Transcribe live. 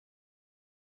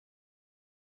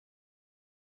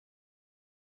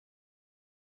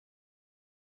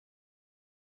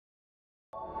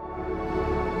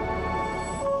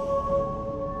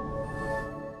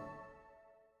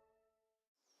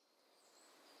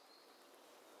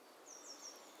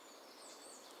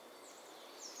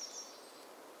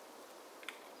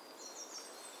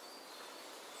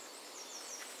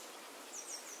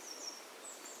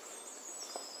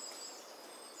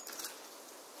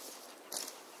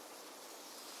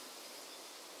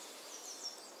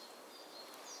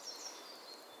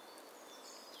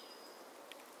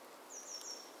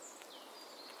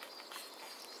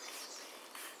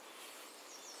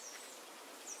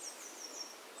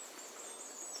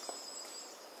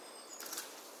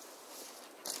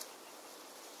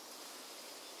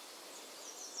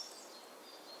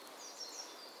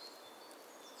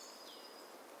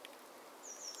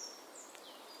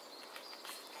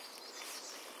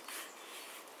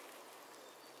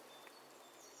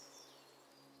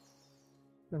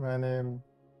My name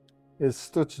is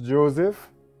Stutch Joseph,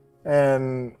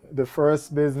 and the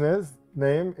first business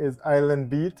name is Island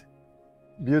Beat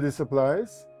Beauty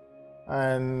Supplies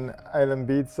and Island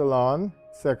Beat Salon,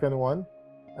 second one,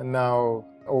 and now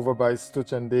over by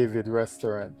Stutch and David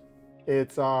restaurant.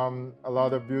 It's a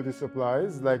lot of beauty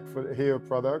supplies, like for hair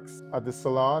products. At the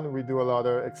salon, we do a lot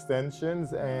of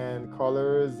extensions and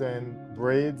colors and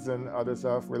braids and other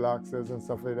stuff, relaxers and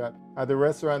stuff like that. At the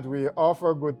restaurant, we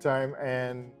offer good time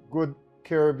and good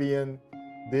Caribbean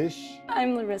dish.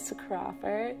 I'm Larissa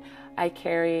Crawford. I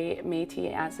carry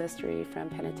Métis ancestry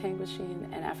from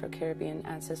Penetangwishing and Afro-Caribbean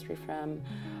ancestry from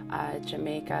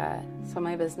Jamaica. So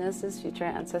my business is Future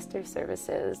Ancestor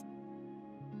Services.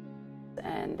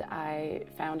 And I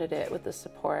founded it with the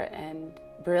support and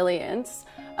brilliance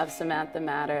of Samantha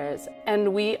Matters.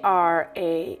 And we are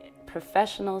a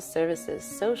professional services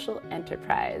social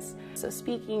enterprise. So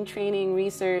speaking, training,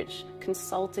 research,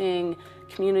 consulting,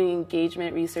 community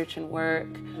engagement, research and work.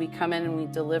 We come in and we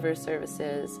deliver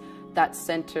services that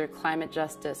center climate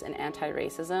justice and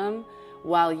anti-racism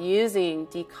while using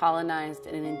decolonized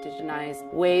and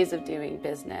indigenized ways of doing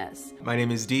business. My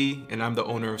name is Dee, and I'm the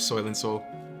owner of Soil and Soul.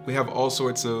 We have all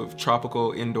sorts of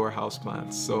tropical indoor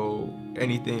houseplants, so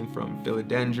anything from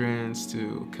philodendrons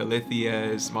to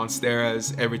calithias,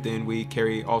 monsteras, everything. We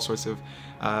carry all sorts of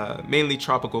mainly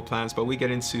tropical plants, but we get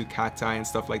into cacti and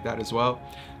stuff like that as well.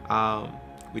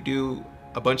 We do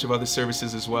a bunch of other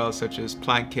services as well, such as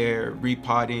plant care,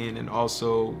 repotting, and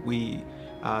also we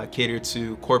cater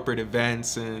to corporate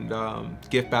events and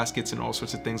gift baskets and all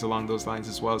sorts of things along those lines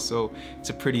as well. So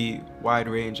it's a pretty wide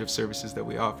range of services that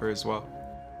we offer as well.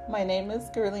 My name is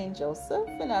Gerline Joseph,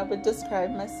 and I would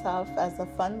describe myself as a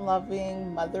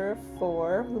fun-loving mother of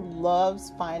four who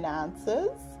loves finances.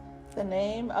 The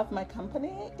name of my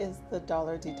company is the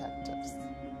Dollar Detectives.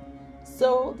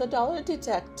 So the Dollar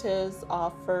Detectives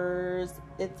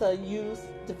it's a youth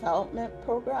development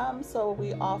program. So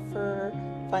we offer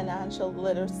financial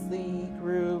literacy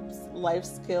groups, life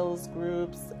skills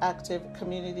groups, active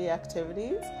community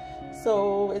activities.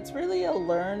 So it's really a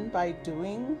learn by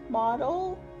doing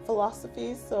model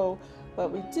philosophy. So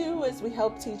what we do is we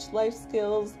help teach life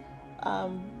skills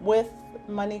with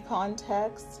money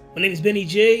context. My name is Benny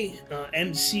J,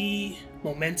 MC,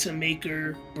 momentum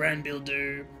maker, brand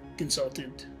builder,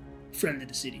 consultant, friend of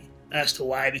the city. As to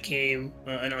why I became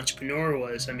an entrepreneur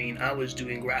I was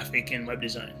doing graphic and web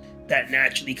design. That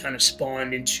naturally kind of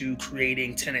spawned into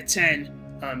creating 10 at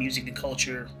 10, music and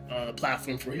culture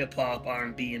platform for hip hop,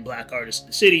 R&B, and black artists in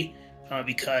the city.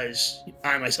 Because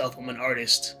I myself am an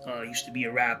artist, used to be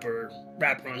a rapper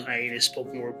on hiatus,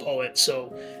 spoken word poet.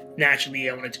 So naturally,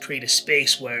 I wanted to create a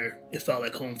space where it felt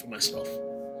like home for myself.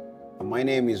 My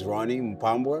name is Ronnie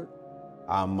Mpambwe.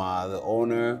 I'm the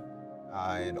owner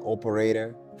and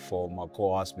operator for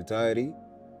Mako Hospitality.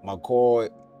 Mako,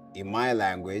 in my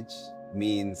language,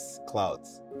 means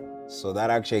clouds. So that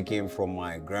actually came from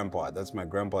my grandpa. That's my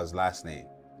grandpa's last name.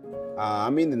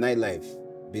 I'm in the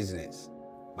nightlife business.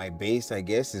 My base, I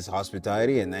guess, is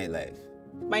hospitality and nightlife.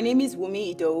 My name is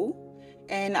Wumi Ido,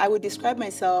 and I would describe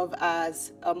myself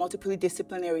as a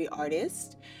multidisciplinary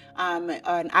artist. I'm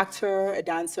an actor, a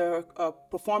dancer, a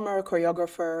performer,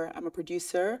 choreographer. I'm a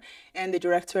producer and the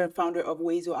director and founder of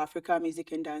Wezo Africa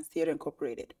Music and Dance Theatre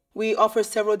Incorporated. We offer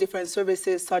several different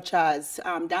services such as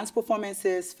dance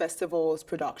performances, festivals,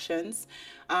 productions,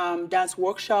 dance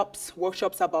workshops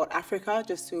about Africa,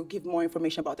 just to give more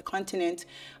information about the continent,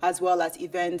 as well as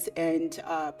events and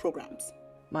programs.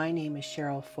 My name is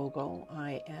Cheryl Fogel.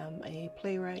 I am a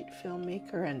playwright,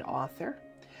 filmmaker, and author.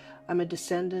 I'm a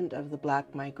descendant of the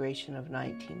Black migration of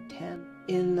 1910.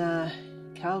 In the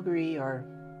Calgary, or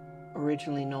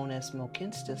originally known as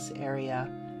Mohkinstsis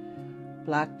area,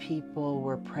 Black people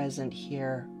were present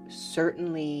here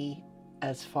certainly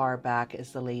as far back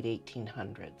as the late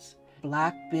 1800s.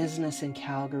 Black business in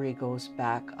Calgary goes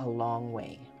back a long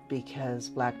way because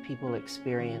Black people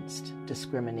experienced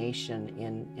discrimination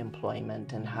in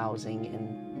employment and housing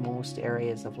in most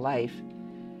areas of life.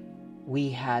 We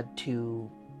had to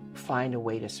find a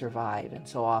way to survive, and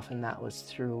so often that was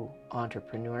through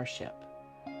entrepreneurship.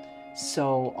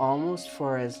 So almost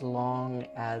for as long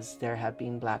as there have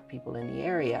been Black people in the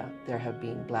area, there have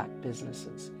been Black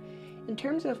businesses. In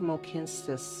terms of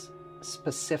Mohkinstsis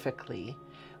specifically,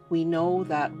 we know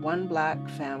that one Black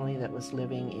family that was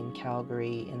living in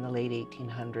Calgary in the late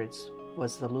 1800s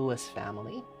was the Lewis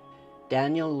family.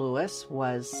 Daniel Lewis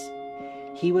was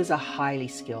a highly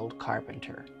skilled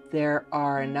carpenter. There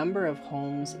are a number of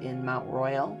homes in Mount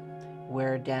Royal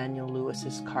where Daniel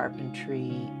Lewis's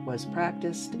carpentry was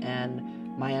practiced, and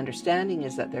my understanding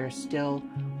is that there are still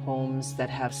homes that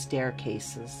have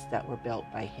staircases that were built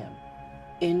by him.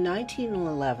 In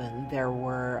 1911, there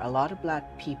were a lot of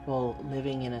Black people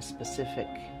living in a specific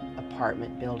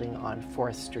apartment building on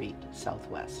 4th Street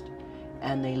Southwest.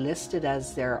 And they listed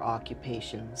as their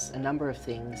occupations a number of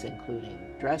things,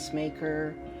 including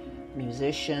dressmaker,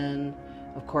 musician.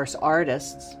 Of course,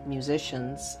 artists,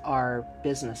 musicians are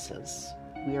businesses.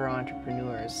 We are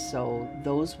entrepreneurs, so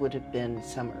those would have been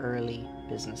some early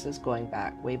businesses going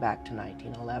back, way back to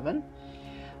 1911.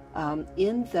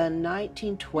 In the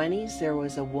 1920s, there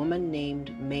was a woman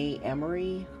named May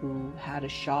Emery who had a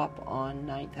shop on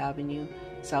 9th Avenue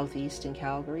Southeast in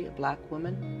Calgary, a Black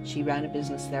woman. She ran a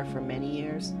business there for many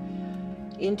years.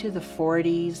 Into the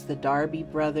 40s, the Darby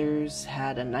brothers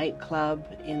had a nightclub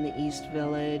in the East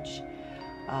Village.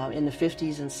 In the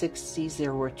 50s and 60s,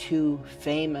 there were 2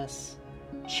 famous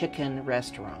chicken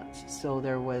restaurants. So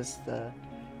there was the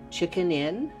Chicken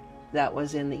Inn, that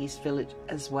was in the East Village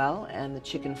as well, and the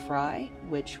Chicken Fry,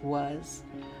 which was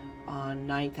on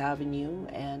 9th Avenue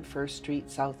and 1st Street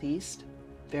Southeast.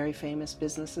 Very famous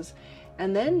businesses.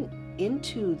 And then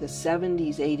into the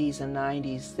 70s, 80s, and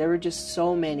 90s, there were just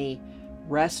so many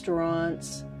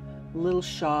restaurants, little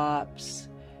shops,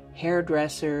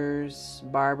 hairdressers,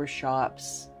 barber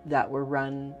shops that were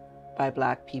run by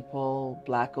Black people,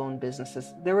 Black-owned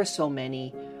businesses. There were so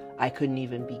many, I couldn't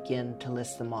even begin to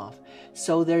list them off.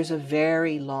 So there's a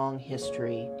very long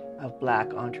history of Black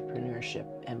entrepreneurship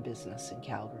and business in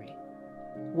Calgary.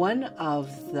 One of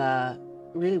the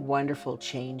really wonderful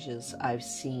changes I've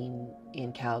seen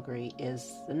in Calgary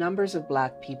is the numbers of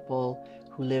Black people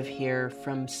who live here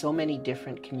from so many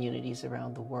different communities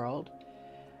around the world,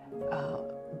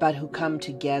 but who come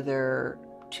together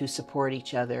to support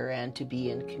each other and to be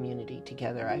in community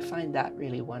together. I find that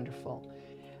really wonderful.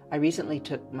 I recently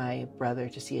took my brother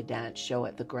to see a dance show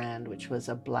at the Grand, which was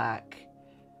a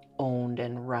Black-owned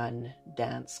and run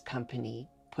dance company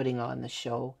putting on the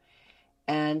show.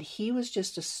 And he was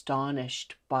just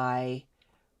astonished by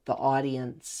the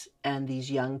audience and these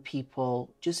young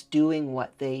people just doing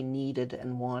what they needed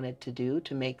and wanted to do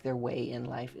to make their way in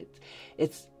life.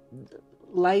 It's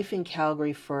life in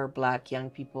Calgary for Black young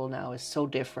people now is so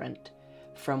different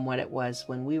from what it was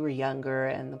when we were younger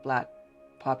and the Black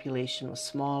population was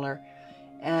smaller,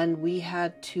 and we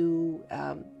had to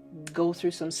go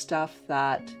through some stuff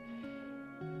that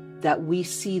we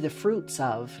see the fruits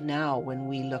of now when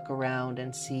we look around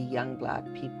and see young Black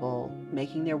people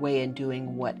making their way and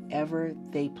doing whatever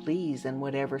they please and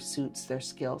whatever suits their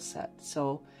skill set.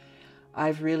 So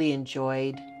I've really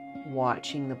enjoyed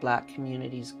watching the Black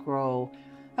communities grow.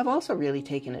 I've also really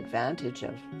taken advantage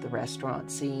of the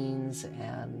restaurant scenes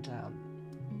and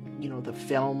the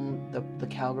film, the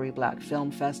Calgary Black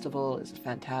Film Festival is a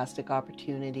fantastic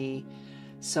opportunity.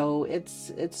 So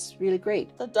it's really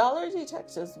great. The Dollar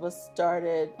Detectives was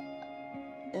started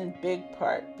in big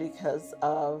part because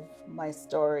of my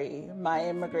story, my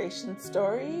immigration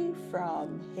story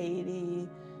from Haiti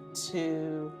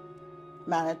to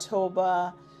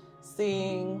Manitoba,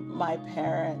 seeing my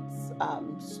parents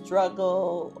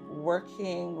struggle,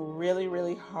 working really,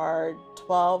 really hard,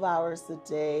 12 hours a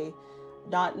day,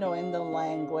 not knowing the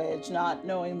language, not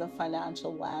knowing the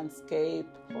financial landscape.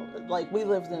 Like, we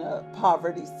lived in a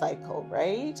poverty cycle,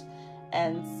 right?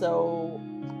 And so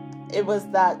it was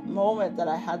that moment that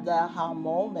I had the aha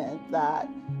moment that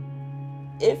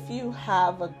if you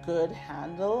have a good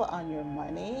handle on your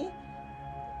money,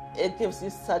 it gives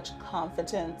you such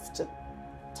confidence to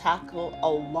tackle a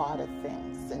lot of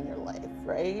things in your life,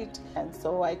 right? And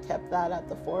so I kept that at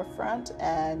the forefront,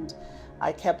 and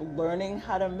I kept learning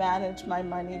how to manage my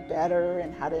money better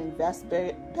and how to invest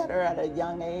better at a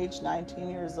young age, 19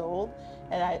 years old.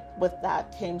 And with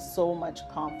that came so much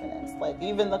confidence. Like,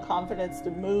 even the confidence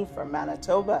to move from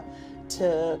Manitoba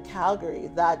to Calgary,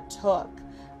 that took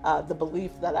the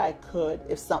belief that I could,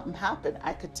 if something happened,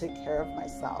 I could take care of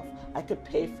myself. I could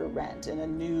pay for rent in a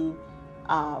new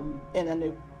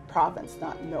province,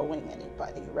 not knowing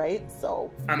anybody, right? So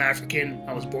I'm African.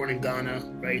 I was born in Ghana,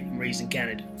 right? I'm raised in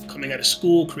Canada. Coming out of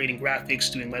school, creating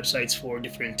graphics, doing websites for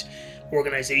different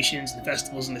organizations and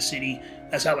festivals in the city.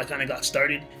 That's how I kind of got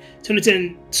started.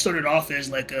 2010 started off as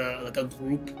like a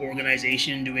group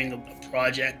organization doing a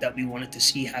project that we wanted to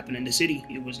see happen in the city.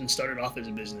 It wasn't started off as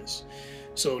a business.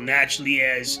 So naturally,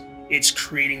 as it's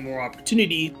creating more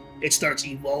opportunity, it starts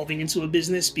evolving into a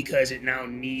business because it now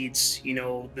needs,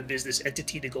 the business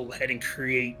entity to go ahead and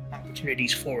create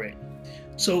opportunities for it.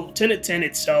 So 10 at 10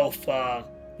 itself,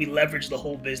 we leverage the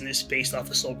whole business based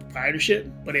off of sole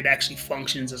proprietorship, but it actually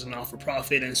functions as a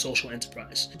not-for-profit and social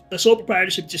enterprise. The sole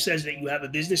proprietorship just says that you have a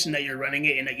business and that you're running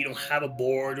it and that you don't have a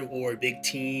board or a big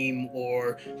team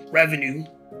or revenue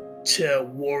to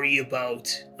worry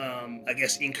about, I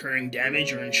guess, incurring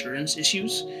damage or insurance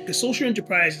issues. Because social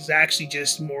enterprise is actually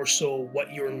just more so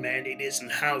what your mandate is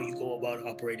and how you go about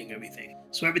operating everything.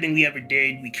 So everything we ever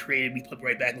did, we created, we put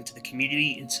right back into the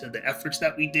community, into the efforts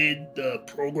that we did, the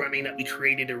programming that we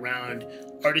created around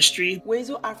artistry.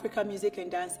 Wezo Africa Music and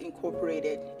Dance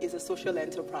Incorporated is a social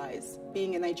enterprise.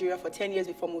 Being in Nigeria for 10 years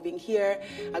before moving here,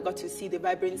 I got to see the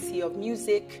vibrancy of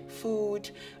music,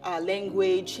 food,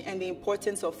 language, and the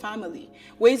importance of family.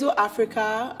 Wezo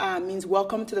Africa means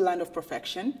welcome to the land of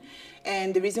perfection.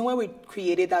 And the reason why we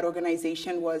created that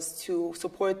organization was to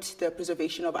support the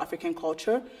preservation of African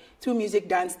culture through music,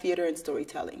 dance, theater, and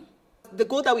storytelling. The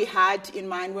goal that we had in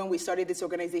mind when we started this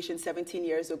organization 17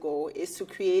 years ago is to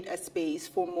create a space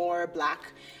for more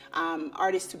Black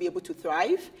artists to be able to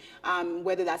thrive,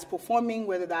 whether that's performing,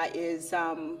 whether that is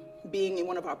being in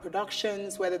one of our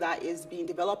productions, whether that is being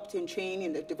developed and trained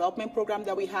in the development program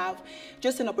that we have,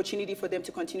 just an opportunity for them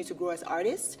to continue to grow as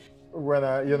artists. When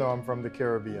I'm from the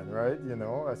Caribbean, right?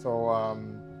 So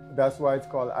that's why it's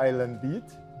called Island Beat.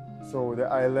 So the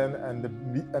island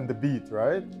and the beat,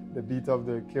 right? The beat of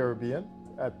the Caribbean.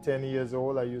 At 10 years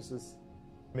old, I used to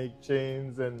make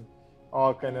chains and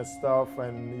all kind of stuff,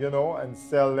 and and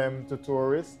sell them to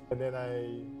tourists. And then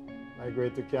I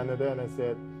migrated to Canada, and I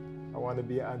said, I want to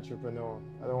be an entrepreneur.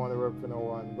 I don't want to work for no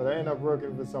one. But I ended up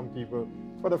working for some people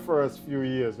for the first few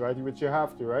years, right? Which you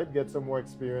have to, right? Get some more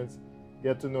experience,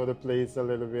 get to know the place a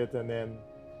little bit, and then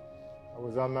I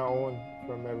was on my own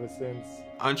from ever since.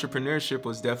 Entrepreneurship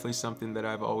was definitely something that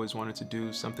I've always wanted to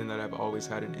do, something that I've always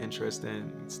had an interest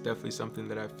in. It's definitely something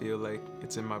that I feel like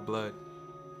it's in my blood.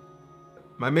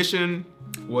 My mission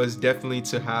was definitely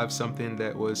to have something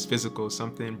that was physical,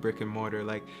 something brick and mortar.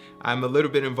 Like, I'm a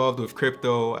little bit involved with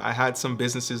crypto. I had some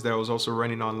businesses that I was also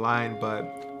running online, but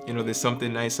there's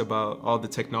something nice about all the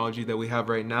technology that we have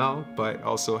right now, but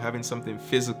also having something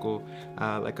physical,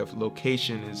 like a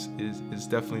location is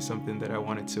definitely something that I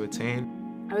wanted to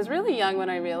attain. I was really young when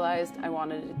I realized I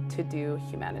wanted to do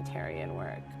humanitarian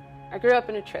work. I grew up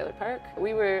in a trailer park.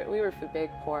 We were food big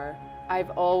poor.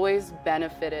 I've always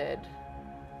benefited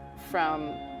from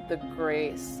the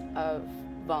grace of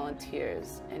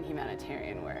volunteers and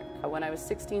humanitarian work. When I was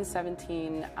 16,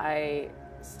 17, I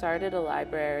started a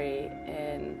library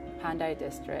in Pandai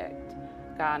District,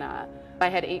 Ghana. I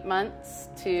had 8 months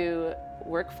to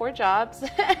work 4 jobs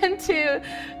and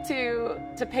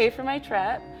to pay for my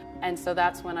trip. And so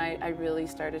that's when I really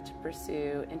started to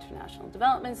pursue international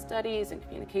development studies and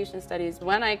communication studies.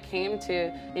 When I came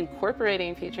to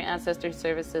incorporating Future Ancestor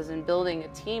Services and building a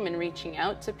team and reaching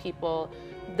out to people,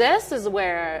 this is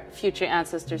where Future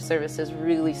Ancestor Services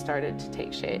really started to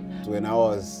take shape. When I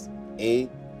was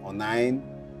 8 or 9,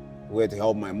 we had to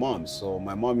help my mom. So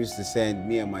my mom used to send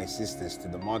me and my sisters to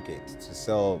the market to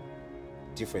sell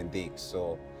different things.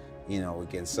 So, we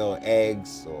can sell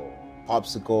eggs or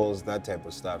popsicles, that type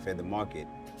of stuff at the market.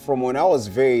 From when I was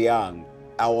very young,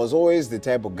 I was always the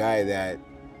type of guy that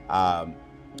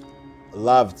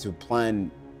loved to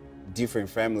plan different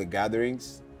family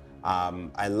gatherings.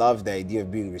 I love the idea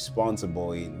of being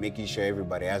responsible in making sure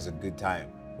everybody has a good time.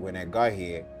 When I got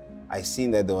here, I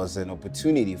seen that there was an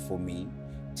opportunity for me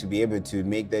to be able to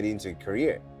make that into a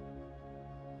career.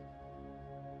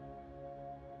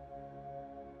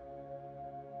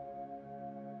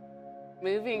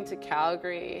 Moving to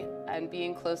Calgary and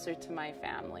being closer to my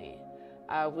family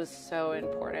was so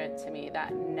important to me,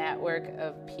 that network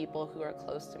of people who are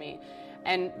close to me.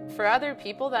 And for other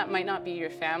people, that might not be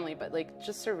your family, but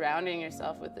just surrounding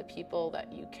yourself with the people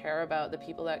that you care about, the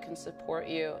people that can support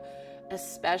you,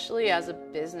 especially as a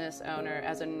business owner,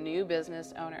 as a new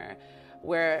business owner,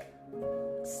 where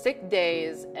sick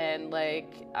days and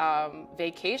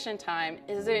vacation time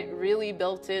isn't really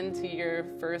built into your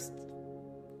first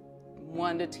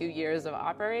 1 to 2 years of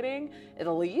operating, at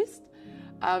least.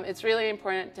 It's really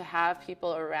important to have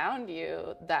people around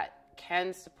you that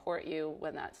can support you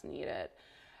when that's needed.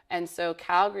 And so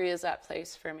Calgary is that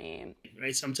place for me.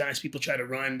 Right? Sometimes people try to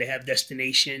run, they have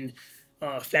destination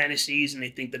fantasies, and they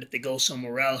think that if they go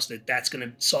somewhere else, that's going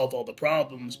to solve all the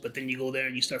problems. But then you go there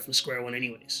and you start from square one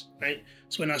anyways, right?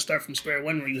 So why not start from square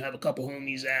one where you have a couple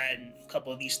homies at and a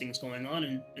couple of these things going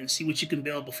on, and see what you can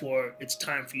build before it's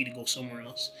time for you to go somewhere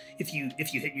else if you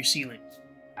hit your ceiling.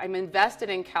 I'm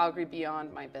invested in Calgary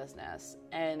beyond my business,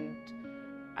 and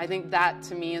I think that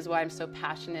to me is why I'm so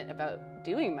passionate about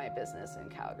doing my business in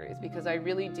Calgary, is because I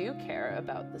really do care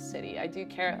about the city. I do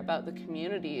care about the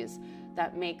communities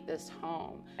that make this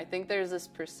home. I think there's this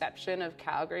perception of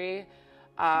Calgary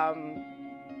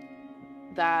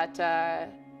that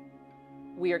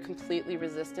we are completely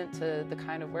resistant to the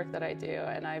kind of work that I do,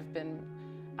 and I've been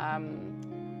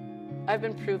I've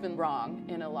been proven wrong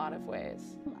in a lot of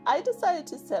ways. I decided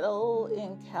to settle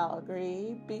in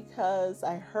Calgary because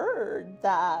I heard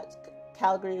that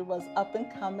Calgary was up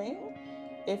and coming.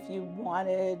 If you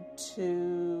wanted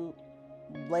to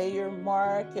lay your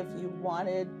mark, if you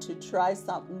wanted to try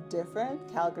something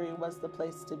different, Calgary was the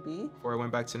place to be. Before I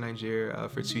went back to Nigeria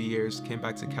for 2 years, came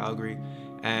back to Calgary.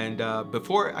 And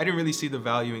before, I didn't really see the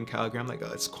value in Calgary. I'm like,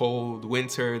 oh, it's cold,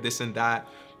 winter, this and that.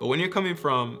 But when you're coming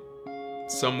from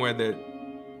somewhere that,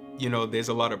 you know, there's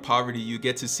a lot of poverty, you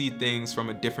get to see things from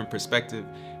a different perspective.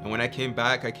 And when I came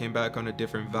back on a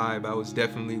different vibe. I was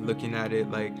definitely looking at it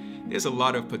like, there's a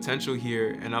lot of potential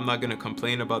here, and I'm not gonna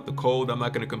complain about the cold, I'm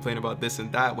not gonna complain about this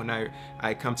and that when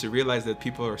I come to realize that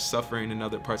people are suffering in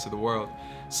other parts of the world.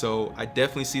 So I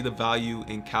definitely see the value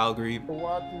in Calgary.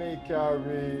 What makes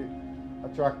Calgary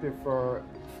attractive for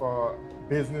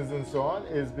business and so on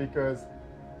is because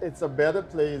it's a better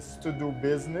place to do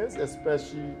business,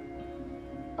 especially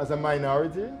as a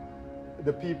minority.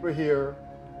 The people here,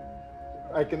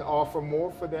 I can offer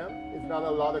more for them. It's not a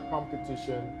lot of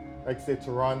competition, like say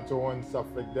Toronto and stuff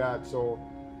like that. So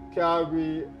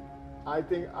Calgary, I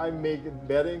think I make it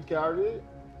better in Calgary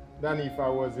than if I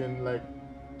was in like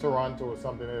Toronto or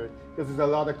something like that, because there's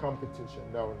a lot of competition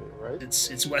down there, right?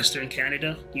 It's Western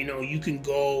Canada. You know, you can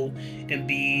go and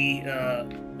be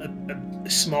a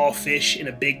small fish in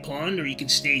a big pond, or you can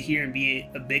stay here and be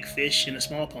a big fish in a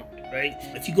small pond, right?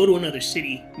 If you go to another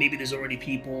city, maybe there's already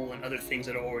people and other things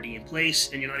that are already in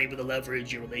place, and you're not able to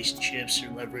leverage your relationships or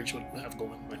leverage what you have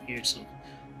going on here. So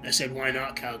I said, why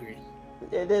not Calgary?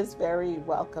 It is very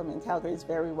welcoming. Calgary is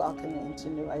very welcoming to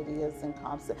new ideas and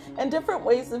concepts and different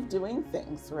ways of doing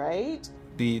things, right?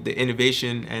 The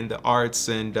innovation and the arts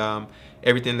and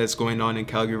everything that's going on in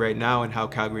Calgary right now, and how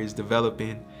Calgary is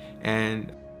developing.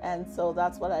 And so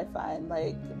that's what I find,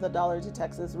 like the Dollar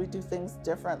Detectives, we do things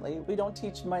differently. We don't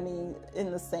teach money in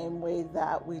the same way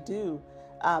that we do,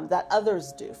 that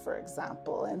others do, for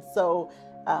example. And so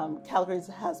Calgary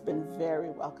has been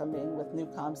very welcoming with new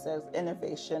concepts,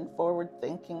 innovation,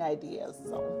 forward-thinking ideas.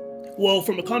 So, well,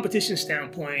 from a competition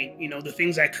standpoint, you know, the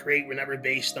things I create were never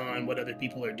based on what other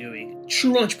people are doing.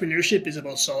 True entrepreneurship is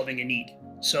about solving a need.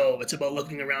 So it's about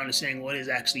looking around and saying what is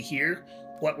actually here,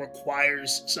 what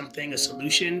requires something, a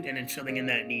solution, and then filling in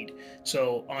that need.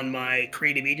 So on my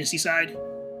creative agency side,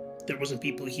 there wasn't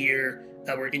people here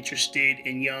that were interested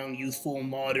in young, youthful,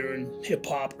 modern,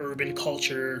 hip-hop, urban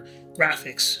culture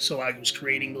graphics. So I was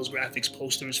creating those graphics,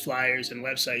 posters, flyers, and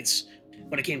websites.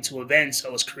 When it came to events, I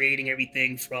was creating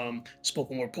everything from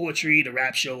spoken word poetry to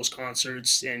rap shows,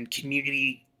 concerts, and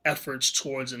community efforts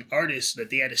towards an artist so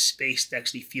that they had a space to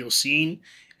actually feel seen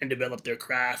and develop their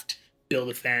craft, build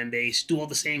a fan base, do all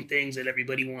the same things that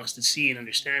everybody wants to see and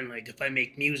understand. Like, if I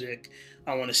make music,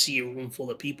 I want to see a room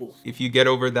full of people. If you get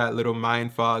over that little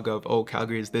mind fog of, oh,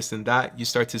 Calgary is this and that, you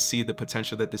start to see the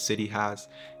potential that the city has.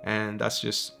 And that's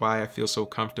just why I feel so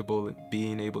comfortable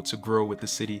being able to grow with the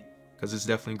city, because it's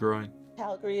definitely growing.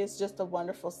 Calgary is just a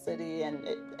wonderful city, and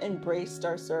it embraced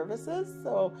our services.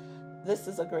 So this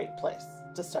is a great place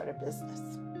to start a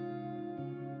business.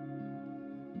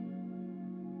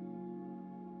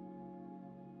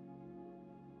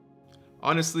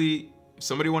 Honestly, if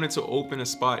somebody wanted to open a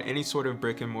spot, any sort of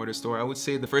brick and mortar store, I would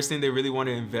say the first thing they really want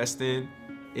to invest in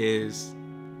is,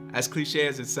 as cliche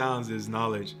as it sounds, is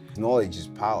knowledge. Knowledge is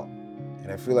power.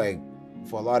 And I feel like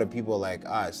for a lot of people like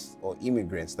us, or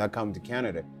immigrants that come to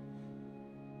Canada,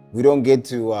 we don't get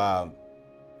to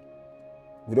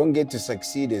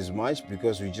succeed as much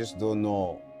because we just don't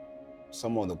know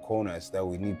some of the corners that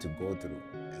we need to go through,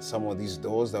 and some of these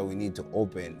doors that we need to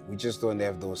open. We just don't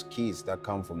have those keys that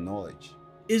come from knowledge.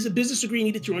 Is a business degree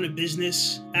needed to run a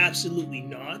business? Absolutely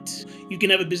not. You can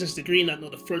have a business degree and not know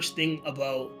the first thing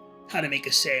about how to make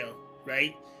a sale,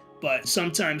 right? But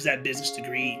sometimes that business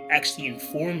degree actually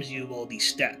informs you of all these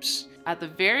steps. At the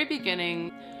very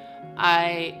beginning,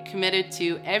 I committed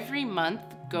to every month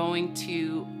going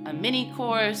to a mini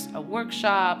course, a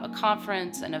workshop, a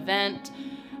conference, an event.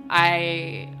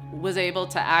 I was able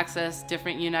to access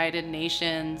different United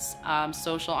Nations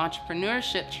social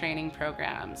entrepreneurship training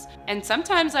programs. And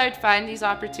sometimes I'd find these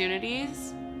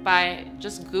opportunities by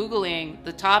just Googling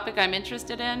the topic I'm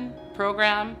interested in,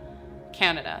 program,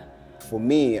 Canada. For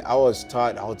me, I was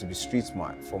taught how to be street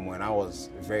smart from when I was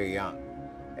very young.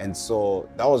 And so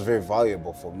that was very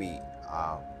valuable for me.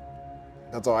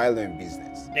 That's how I learned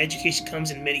business. Education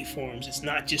comes in many forms. It's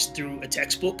not just through a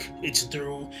textbook. It's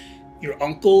through your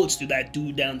uncle. It's through that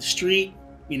dude down the street.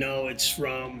 You know, it's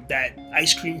from that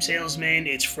ice cream salesman.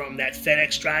 It's from that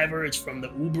FedEx driver. It's from the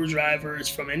Uber driver. It's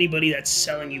from anybody that's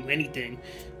selling you anything.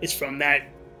 It's from that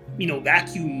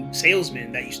vacuum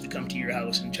salesmen that used to come to your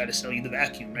house and try to sell you the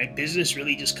vacuum, right? Business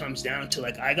really just comes down to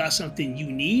like, I got something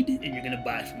you need and you're gonna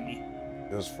buy from me.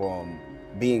 It was from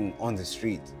being on the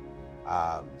street,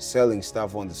 selling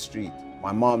stuff on the street.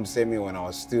 My mom said me when I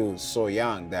was still so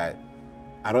young that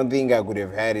I don't think I could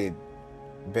have had it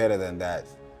better than that.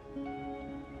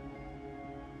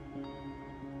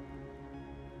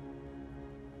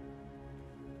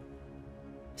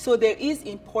 So there is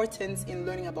importance in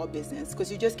learning about business,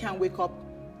 because you just can't wake up,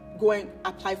 go and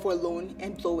apply for a loan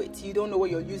and blow it. You don't know what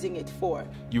you're using it for.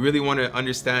 You really want to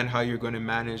understand how you're going to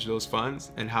manage those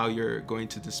funds and how you're going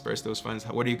to disperse those funds.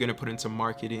 What are you going to put into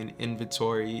marketing,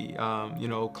 inventory,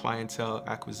 clientele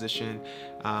acquisition,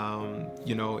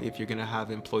 if you're going to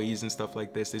have employees and stuff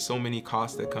like this. There's so many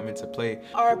costs that come into play.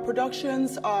 Our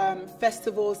productions,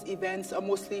 festivals, events are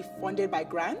mostly funded by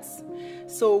grants.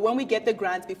 So when we get the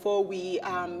grants, before we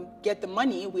get the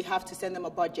money, we have to send them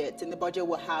a budget, and the budget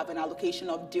will have an allocation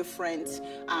of different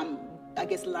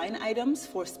line items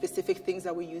for specific things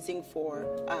that we're using for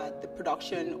the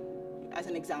production, as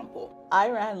an example. I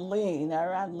ran lean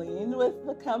with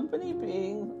the company,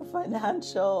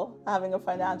 having a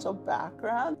financial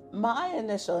background. My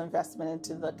initial investment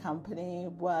into the company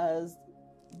was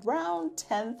around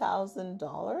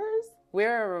 $10,000.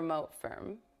 We're a remote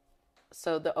firm,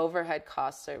 so the overhead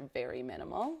costs are very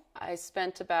minimal. I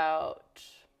spent about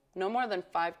no more than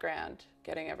 $5,000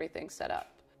 getting everything set up.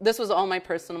 This was all my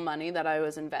personal money that I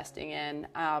was investing in.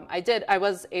 I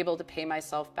was able to pay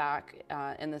myself back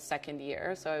in the second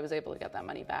year, so I was able to get that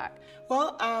money back.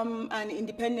 Well, I'm an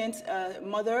independent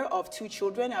mother of 2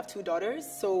 children. I have 2 daughters,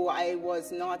 so I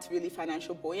was not really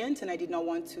financial buoyant, and I did not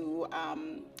want to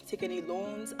take any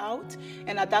loans out.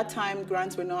 And at that time,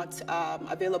 grants were not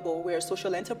available. We're a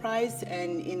social enterprise,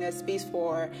 and in a space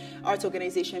for arts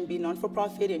organization being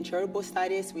non-for-profit and charitable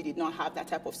status, we did not have that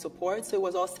type of support, so it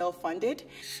was all self-funded.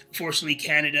 Fortunately,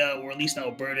 Canada, or at least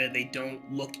Alberta, they don't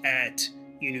look at,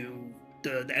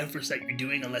 the efforts that you're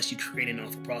doing unless you create a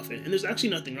not-for-profit. And there's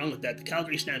actually nothing wrong with that. The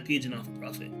Calgary Stampede is a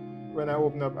not-for-profit. When I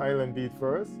opened up Island Beat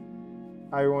first,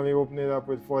 I only opened it up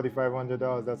with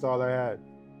 $4,500. That's all I had.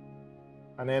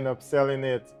 And I ended up selling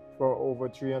it for over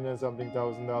 $300-something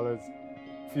thousand a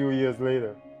few years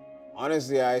later.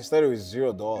 Honestly, I started with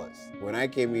 $0. When I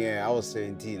came here, I was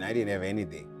 17. I didn't have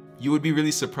anything. You would be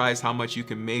really surprised how much you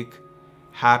can make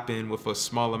happen with a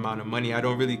small amount of money. I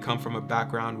don't really come from a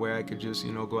background where I could just,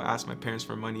 go ask my parents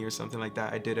for money or something like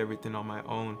that. I did everything on my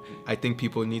own. I think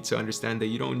people need to understand that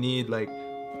you don't need like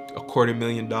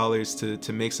 $250,000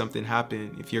 to make something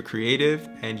happen. If you're creative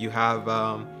and you have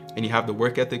the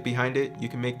work ethic behind it, you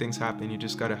can make things happen. You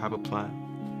just got to have a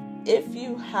plan. If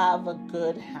you have a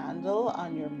good handle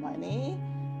on your money,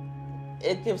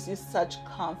 it gives you such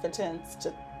confidence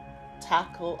to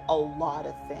tackle a lot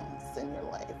of things in your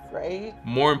life, right?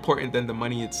 More important than the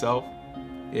money itself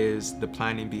is the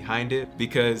planning behind it,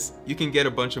 because you can get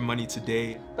a bunch of money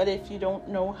today, but if you don't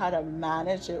know how to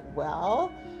manage it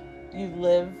well, you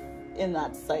live in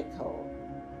that cycle.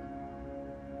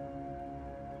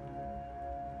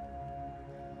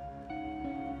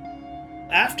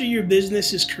 After your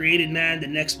business is created, man, the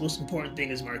next most important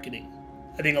thing is marketing.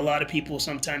 I think a lot of people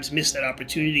sometimes miss that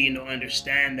opportunity and don't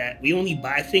understand that we only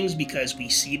buy things because we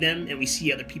see them and we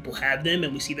see other people have them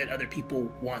and we see that other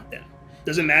people want them.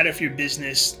 Doesn't matter if your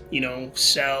business,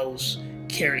 sells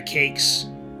carrot cakes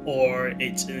or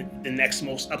it's the next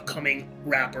most upcoming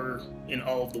rapper in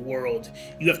all of the world.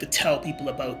 You have to tell people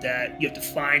about that. You have to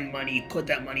find money, put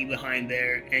that money behind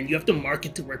there, and you have to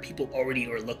market to where people already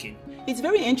are looking. It's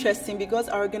very interesting because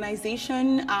our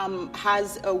organization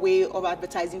has a way of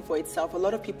advertising for itself. A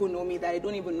lot of people know me that I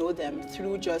don't even know them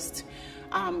through just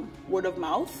word of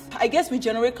mouth. I guess we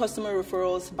generate customer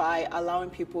referrals by allowing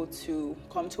people to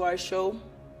come to our show,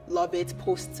 love it,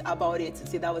 post about it,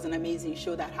 say that was an amazing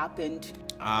show that happened.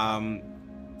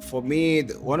 For me,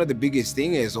 one of the biggest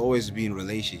things has always been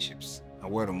relationships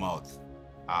and word of mouth.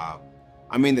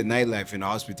 I'm in the nightlife and the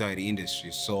hospitality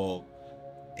industry, so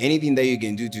anything that you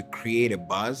can do to create a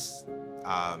buzz,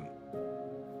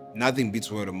 nothing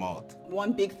beats word of mouth.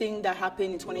 One big thing that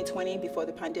happened in 2020 before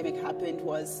the pandemic happened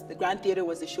was the Grand Theater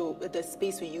was the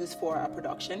space we used for our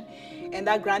production. And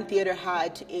that Grand Theater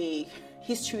had a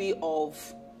history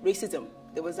of racism.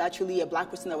 There was actually a black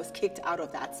person that was kicked out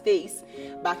of that space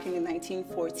back in the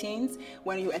 1914s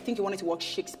when I think he wanted to watch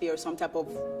Shakespeare or some type of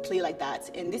play like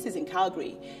that. And this is in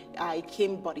Calgary. I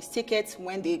bought his tickets.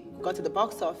 When they got to the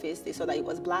box office, they saw that he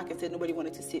was black and said nobody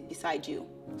wanted to sit beside you.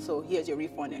 So here's your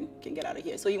refund and you can get out of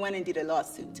here. So he went and did a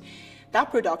lawsuit.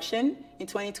 That production in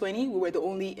 2020, we were the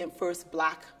only and first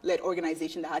black-led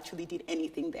organization that actually did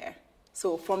anything there.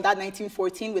 So from that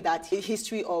 1914, with that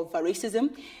history of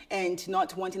racism and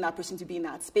not wanting that person to be in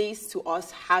that space, to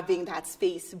us having that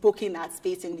space, booking that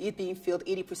space, and it being filled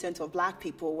 80% of Black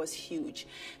people was huge.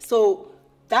 So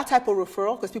that type of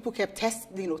referral, because people kept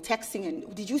texting,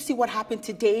 and did you see what happened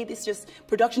today?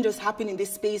 Production just happened in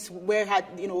this space where had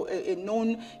a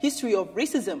known history of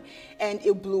racism, and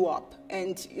it blew up.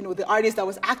 And the artist that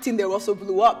was acting there also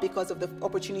blew up because of the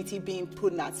opportunity being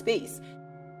put in that space.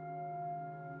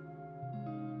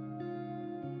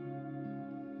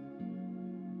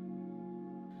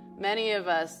 Many of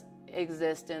us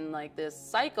exist in like this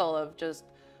cycle of just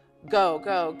go,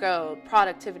 go, go,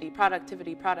 productivity,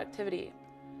 productivity, productivity.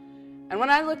 And when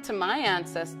I look to my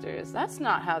ancestors, that's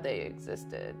not how they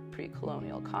existed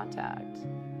pre-colonial contact.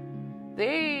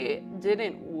 They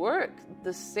didn't work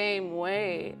the same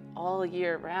way all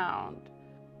year round.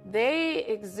 They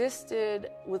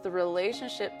existed with a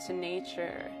relationship to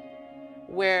nature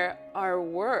where our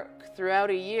work throughout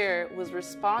a year was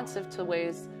responsive to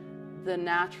ways the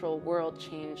natural world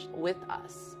changed with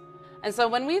us. And so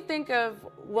when we think of,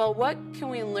 well, what can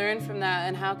we learn from that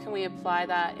and how can we apply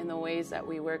that in the ways that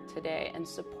we work today and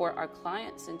support our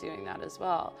clients in doing that as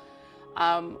well?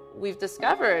 We've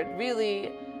discovered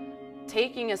really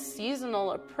taking a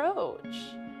seasonal approach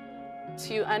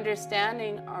to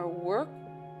understanding our work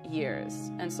years.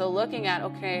 And so looking at,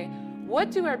 okay, what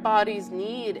do our bodies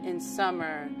need in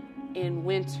summer, in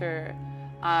winter,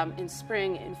 in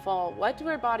spring, in fall? What do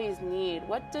our bodies need?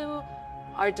 What do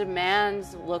our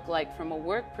demands look like from a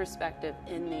work perspective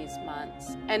in these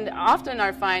months? And often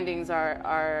our findings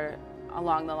are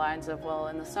along the lines of, well,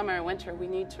 in the summer and winter, we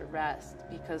need to rest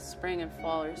because spring and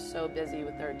fall are so busy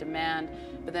with our demand,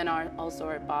 but then also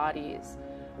our bodies.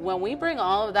 When we bring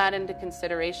all of that into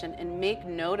consideration and make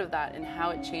note of that and how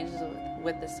it changes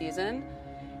with the season,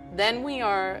 then we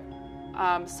are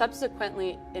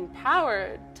subsequently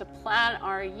empowered to plan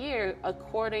our year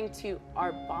according to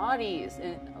our bodies,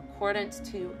 in accordance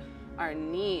to our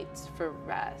needs for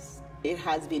rest. It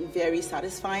has been very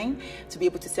satisfying to be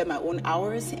able to set my own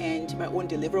hours and my own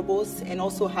deliverables, and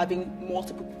also having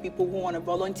multiple people who want to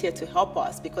volunteer to help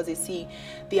us because they see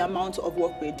the amount of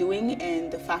work we're doing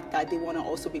and the fact that they want to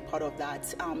also be part of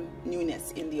that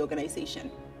newness in the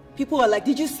organization. People are like,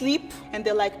 did you sleep? And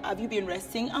they're like, have you been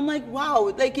resting? I'm like,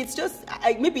 wow, like it's just,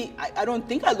 I don't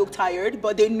think I look tired,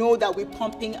 but they know that we're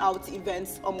pumping out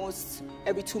events almost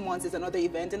every 2 months is another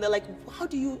event. And they're like, how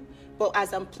do you, but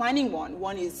as I'm planning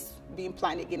one is being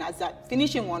planned again. As that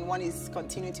finishing one is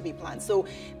continuing to be planned. So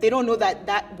they don't know that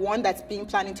that one that's being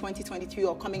planned in 2023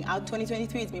 or coming out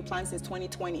 2023 has been planned since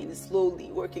 2020 and is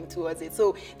slowly working towards it.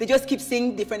 So they just keep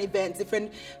seeing different events,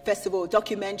 different festival,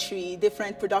 documentary,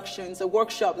 different productions, a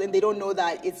workshop, and they don't know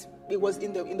that it was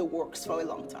in the works for a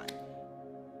long time.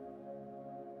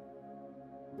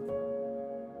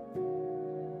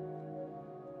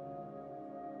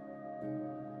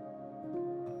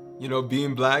 You know,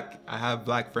 being Black, I have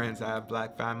Black friends, I have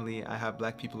Black family, I have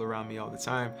Black people around me all the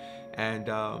time. And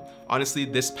honestly,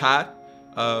 this path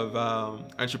of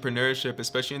entrepreneurship,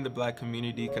 especially in the Black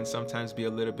community, can sometimes be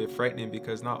a little bit frightening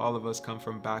because not all of us come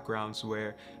from backgrounds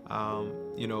where,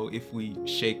 you know, if we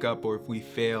shake up or if we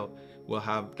fail, we'll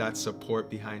have that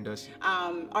support behind us.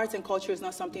 Arts and culture is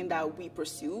not something that we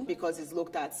pursue because it's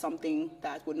looked at something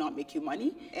that would not make you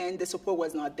money. And the support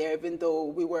was not there, even though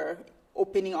we were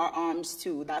opening our arms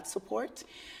to that support.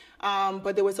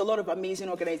 But there was a lot of amazing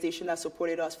organizations that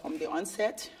supported us from the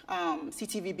onset.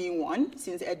 CTV being one.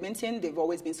 Since Edmonton, they've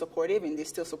always been supportive and they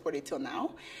still support it till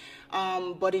now.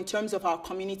 But in terms of our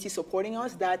community supporting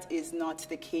us, that is not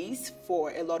the case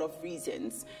for a lot of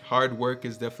reasons. Hard work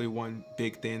is definitely one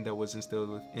big thing that was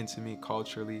instilled into me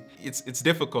culturally. It's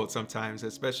difficult sometimes,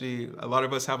 especially a lot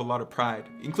of us have a lot of pride,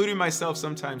 including myself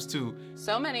sometimes too.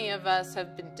 So many of us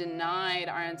have been denied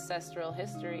our ancestral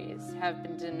histories, have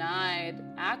been denied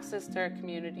access to our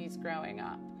communities growing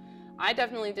up. I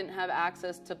definitely didn't have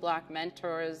access to Black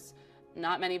mentors,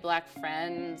 not many Black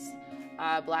friends,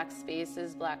 Black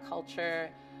spaces, Black culture,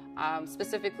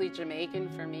 specifically Jamaican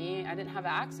for me. I didn't have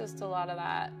access to a lot of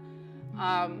that.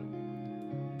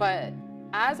 But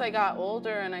as I got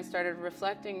older and I started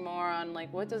reflecting more on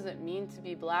like, what does it mean to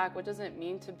be Black? What does it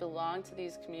mean to belong to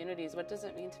these communities? What does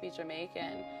it mean to be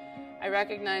Jamaican? I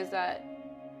recognized that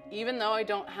even though I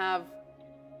don't have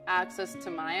access to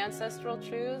my ancestral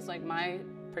truths, like my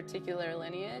particular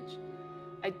lineage,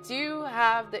 I do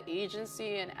have the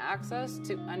agency and access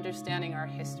to understanding our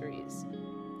histories.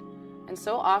 And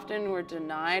so often we're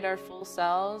denied our full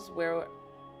selves, where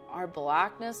our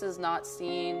Blackness is not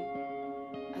seen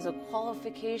as a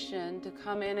qualification to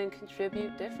come in and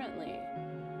contribute differently.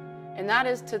 And that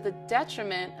is to the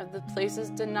detriment of the places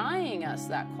denying us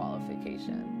that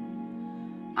qualification.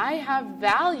 I have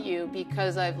value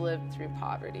because I've lived through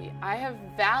poverty. I have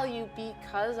value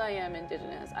because I am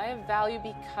Indigenous. I have value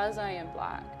because I am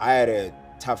Black. I had a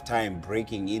tough time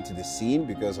breaking into the scene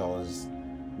because I was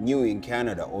new in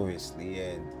Canada, obviously.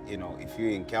 And, you know, if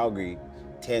you're in Calgary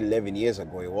 10, 11 years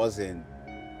ago, it wasn't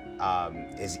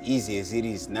as easy as it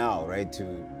is now, right?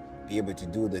 To be able to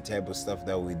do the type of stuff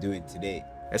that we're doing today.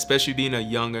 Especially being a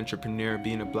young entrepreneur,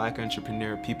 being a Black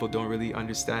entrepreneur, people don't really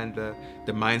understand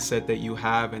the mindset that you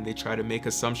have, and they try to make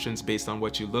assumptions based on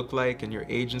what you look like and your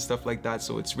age and stuff like that.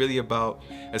 So it's really about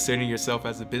asserting yourself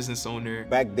as a business owner.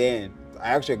 Back then,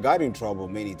 I actually got in trouble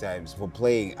many times for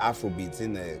playing Afrobeats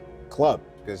in the club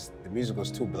because the music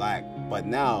was too Black. But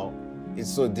now,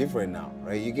 it's so different now,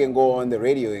 right? You can go on the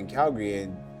radio in Calgary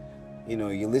and, you know,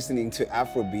 you're listening to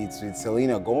Afrobeats with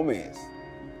Selena Gomez.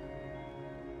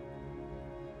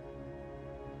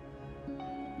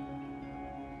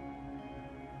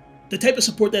 The type of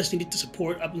support that's needed to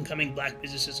support up-and-coming Black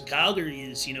businesses in Calgary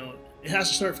is, you know, it has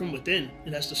to start from within.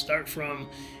 It has to start from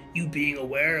you being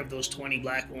aware of those 20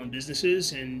 Black-owned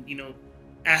businesses and, you know,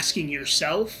 asking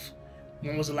yourself,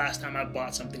 when was the last time I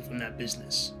bought something from that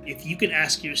business? If you can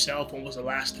ask yourself, when was the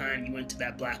last time you went to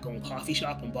that Black-owned coffee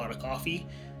shop and bought a coffee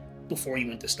before you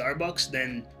went to Starbucks,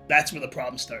 then that's where the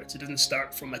problem starts. It doesn't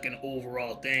start from like an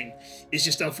overall thing. It's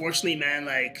just, unfortunately, man,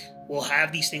 like, we'll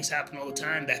have these things happen all the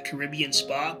time, that Caribbean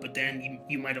spot, but then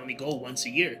you might only go once a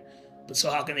year. But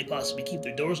so how can they possibly keep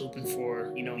their doors open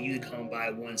for, you know, you to come by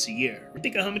once a year?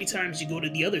 Think of how many times you go to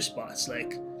the other spots.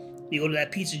 Like, you go to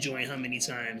that pizza joint how many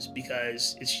times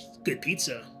because it's good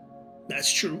pizza.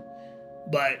 That's true.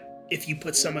 But if you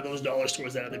put some of those dollars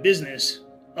towards that other business,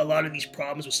 a lot of these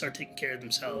problems will start taking care of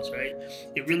themselves, right?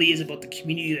 It really is about the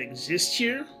community that exists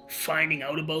here, finding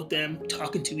out about them,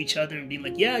 talking to each other and being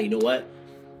like, yeah, you know what?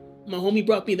 My homie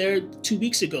brought me there 2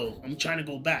 weeks ago. I'm trying to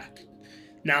go back.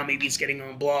 Now maybe it's getting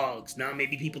on blogs. Now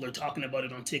maybe people are talking about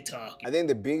it on TikTok. I think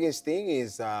the biggest thing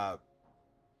is, at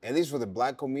least for the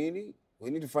Black community, we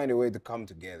need to find a way to come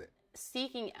together.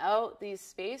 Seeking out these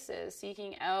spaces,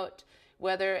 seeking out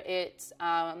whether it's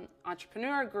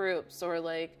entrepreneur groups or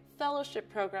like fellowship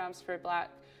programs for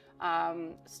Black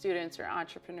students or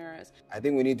entrepreneurs. I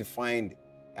think we need to find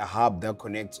a hub that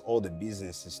connects all the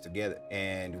businesses together.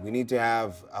 And we need to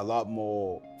have a lot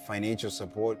more financial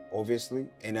support, obviously,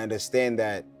 and understand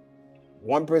that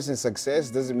one person's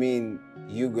success doesn't mean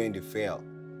you're going to fail.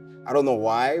 I don't know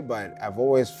why, but I've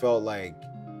always felt like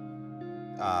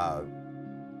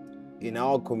in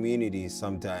our communities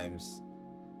sometimes,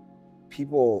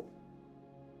 people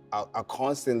are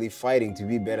constantly fighting to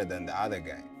be better than the other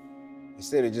guy,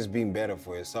 instead of just being better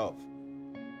for yourself.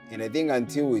 And I think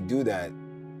until we do that,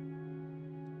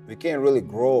 we can't really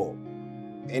grow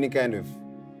any kind of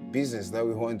business that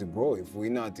we want to grow if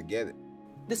we're not together.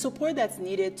 The support that's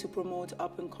needed to promote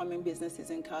up-and-coming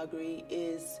businesses in Calgary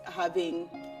is having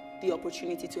the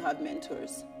opportunity to have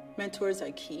mentors. Mentors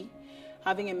are key.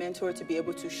 Having a mentor to be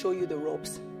able to show you the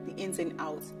ropes, the ins and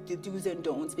outs, the do's and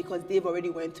don'ts, because they've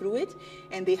already went through it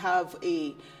and they have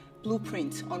a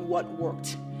blueprint on what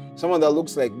worked. Someone that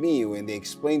looks like me, when they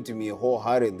explain to me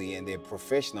wholeheartedly and they're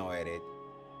professional at it,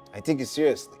 I take it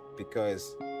seriously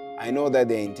because I know that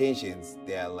their intentions,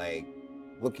 they're like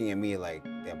looking at me like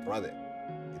their brother,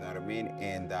 you know what I mean?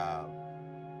 And I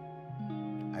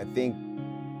think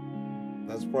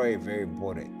that's probably very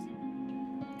important.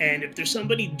 And if there's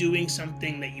somebody doing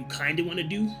something that you kind of want to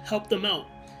do, help them out.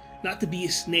 Not to be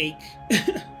a snake,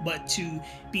 but to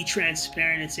be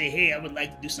transparent and say, hey, I would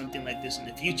like to do something like this in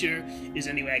the future. Is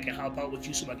there any way I can help out with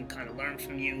you so I can kind of learn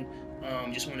from you?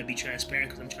 Just want to be transparent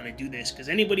because I'm trying to do this. Because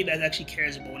anybody that actually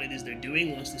cares about what it is they're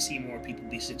doing wants to see more people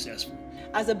be successful.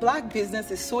 As a Black business,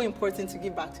 it's so important to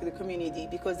give back to the community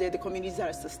because they're the communities that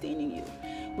are sustaining you.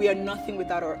 We are nothing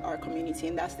without our community,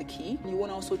 and that's the key. You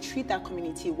want to also treat that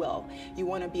community well. You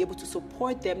want to be able to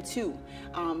support them too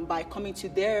by coming to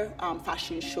their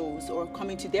fashion shows or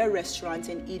coming to their restaurants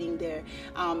and eating there.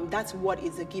 That's what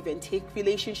is a give and take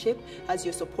relationship. As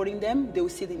you're supporting them, they will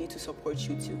see they need to support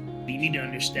you too. You need to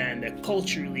understand that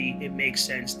culturally it makes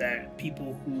sense that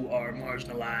people who are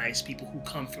marginalized, people who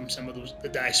come from some of the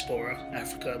diaspora,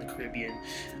 Africa, the Caribbean,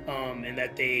 and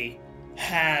that they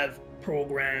have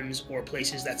programs or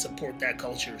places that support that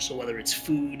culture. So whether it's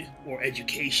food or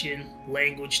education,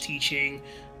 language teaching,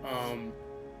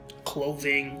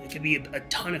 clothing. It could be a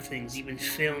ton of things, even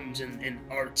films and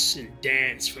arts and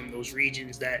dance from those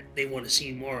regions that they want to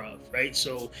see more of, right?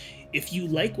 So if you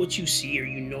like what you see, or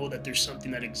you know that there's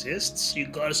something that exists, you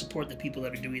got to support the people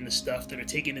that are doing the stuff, that are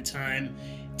taking the time,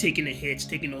 taking the hits,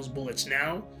 taking those bullets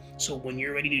now. So when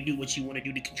you're ready to do what you want to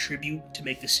do to contribute to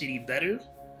make the city better,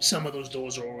 some of those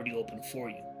doors are already open for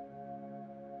you.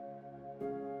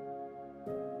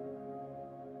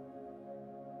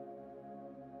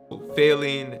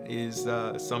 Failing is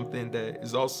something that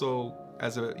is also,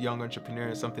 as a young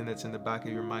entrepreneur, something that's in the back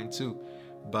of your mind too,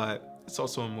 but it's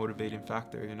also a motivating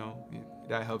factor, you know,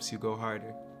 that helps you go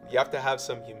harder. You have to have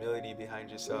some humility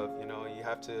behind yourself, you know, you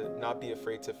have to not be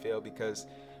afraid to fail, because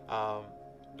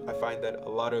I find that a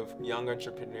lot of young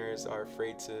entrepreneurs are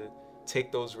afraid to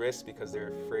take those risks because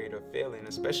they're afraid of failing,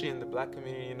 especially in the Black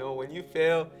community. You know, when you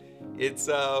fail, it's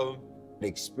The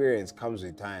experience comes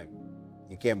with time.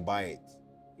 You can't buy it.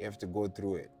 You have to go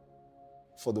through it.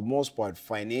 For the most part,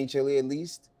 financially at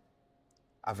least,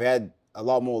 I've had a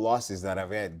lot more losses than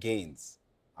I've had gains.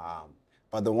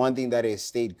 But the one thing that has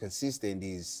stayed consistent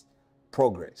is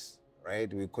progress,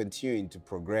 right? We're continuing to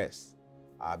progress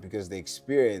because the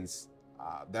experience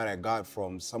that I got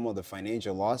from some of the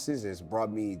financial losses has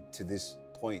brought me to this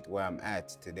point where I'm at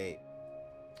today.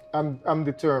 I'm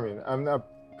determined. I'm the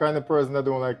kind of person that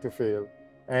don't like to fail.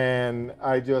 And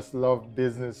I just love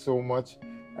business so much.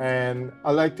 And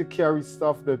I like to carry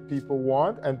stuff that people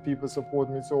want, and people support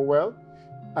me so well.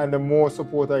 And the more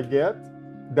support I get,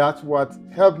 that's what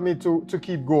helped me to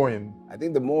keep going. I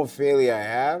think the more failure I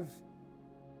have,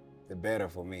 the better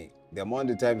for me. The amount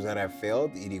of times that I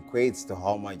failed, it equates to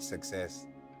how much success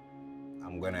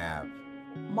I'm gonna have.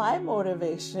 My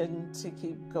motivation to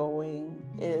keep going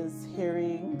is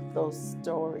hearing those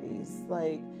stories,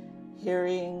 like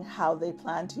hearing how they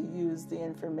plan to use the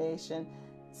information,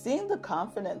 seeing the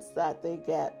confidence that they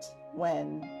get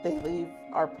when they leave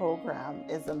our program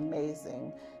is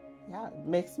amazing. Yeah, it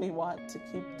makes me want to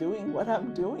keep doing what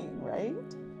I'm doing, right?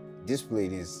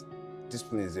 Discipline is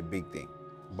a big thing.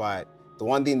 But the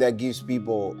one thing that gives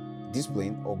people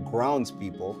discipline or grounds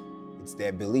people, it's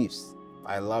their beliefs.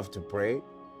 I love to pray,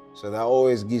 so that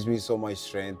always gives me so much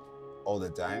strength all the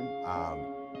time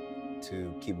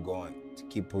to keep going, to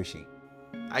keep pushing.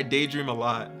 I daydream a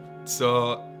lot.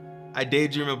 So I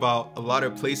daydream about a lot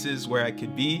of places where I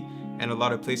could be, and a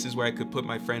lot of places where I could put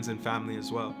my friends and family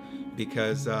as well.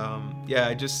 Because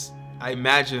yeah, I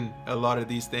imagine a lot of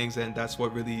these things, and that's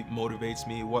what really motivates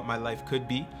me, what my life could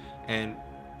be, and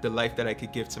the life that I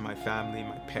could give to my family,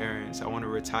 my parents. I want to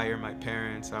retire my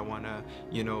parents. I want to,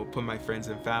 you know, put my friends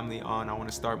and family on. I want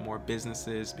to start more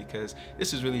businesses, because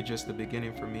this is really just the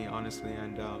beginning for me, honestly.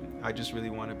 And I just really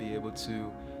want to be able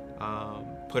to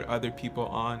put other people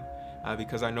on,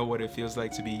 because I know what it feels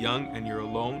like to be young and you're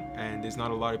alone, and there's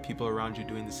not a lot of people around you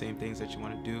doing the same things that you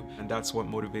want to do. And that's what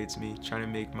motivates me, trying to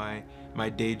make my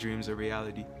daydreams a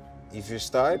reality. If you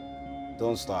start,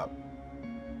 don't stop.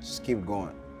 Just keep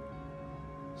going.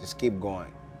 Just keep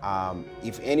going.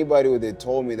 If anybody would have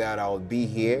told me that I would be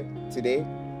here today,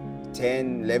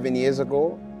 10, 11 years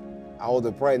ago, I would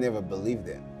have probably never believed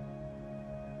them.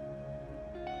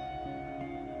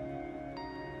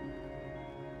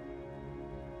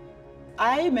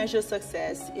 I measure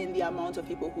success in the amount of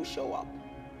people who show up.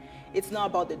 It's not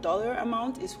about the dollar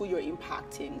amount, it's who you're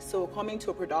impacting. So coming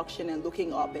to a production and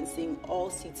looking up and seeing all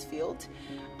seats filled,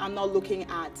 I'm not looking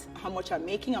at how much I'm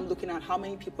making, I'm looking at how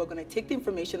many people are going to take the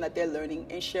information that they're learning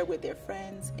and share with their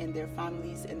friends and their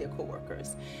families and their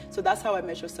coworkers. So that's how I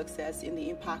measure success, in the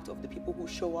impact of the people who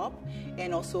show up,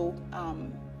 and also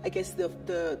I guess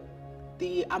the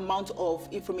amount of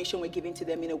information we're giving to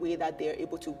them in a way that they're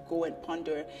able to go and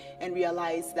ponder and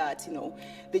realize that, you know,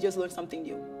 they just learned something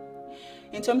new.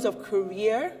 In terms of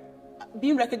career,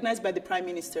 being recognized by the Prime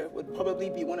Minister would probably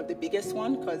be one of the biggest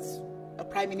ones, because a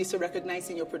Prime Minister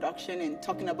recognizing your production and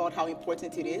talking about how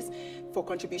important it is for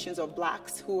contributions of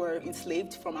Blacks who were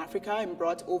enslaved from Africa and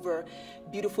brought over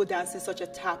beautiful dances such as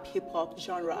tap, hip-hop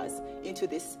genres into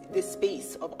this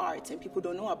space of art, and people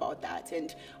don't know about that.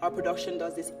 And our production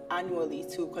does this annually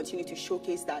to continue to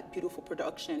showcase that beautiful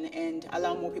production and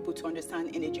allow more people to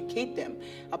understand and educate them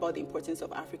about the importance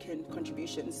of African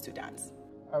contributions to dance.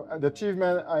 The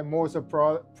achievement I'm most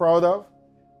proud of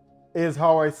is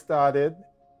how I started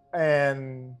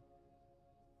and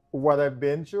what I've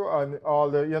been through, and all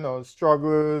the, you know,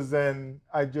 struggles, and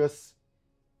I just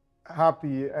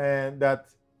happy and that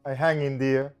I hang in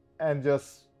there and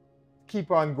just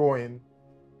keep on going,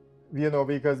 you know,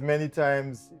 because many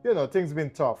times, you know, things been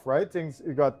tough, right?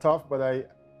 It got tough, but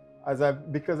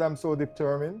because I'm so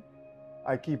determined,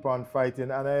 I keep on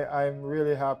fighting, and I'm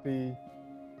really happy.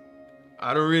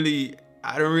 I don't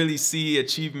really see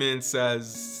achievements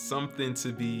as something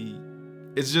to be,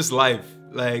 it's just life.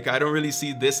 Like, I don't really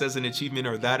see this as an achievement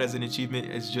or that as an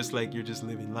achievement. It's just like, you're just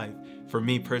living life. For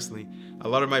me personally, a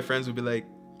lot of my friends would be like,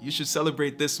 you should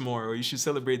celebrate this more, or you should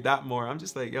celebrate that more. I'm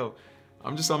just like, yo,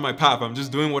 I'm just on my path. I'm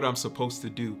just doing what I'm supposed to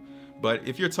do. But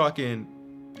if you're talking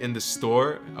in the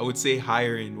store, I would say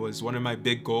hiring was one of my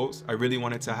big goals. I really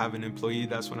wanted to have an employee.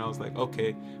 That's when I was like,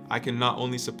 okay, I can not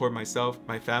only support myself,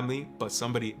 my family, but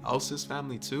somebody else's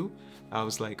family too. I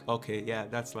was like, okay, yeah,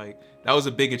 that was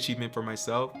a big achievement for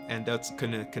myself, and that's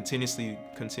gonna continue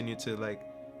to like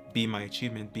be my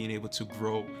achievement. Being able to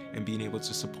grow and being able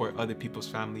to support other people's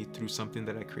family through something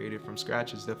that I created from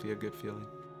scratch is definitely a good feeling.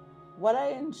 What I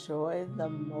enjoy the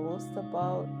most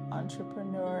about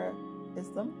entrepreneurism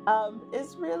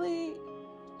is really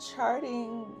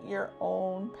charting your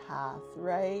own path,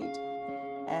 right?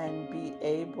 And be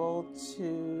able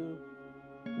to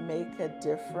make a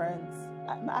difference.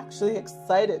 I'm actually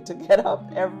excited to get up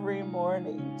every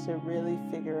morning to really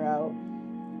figure out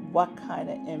what kind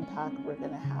of impact we're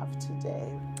going to have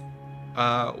today.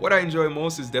 What I enjoy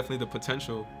most is definitely the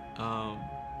potential.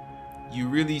 You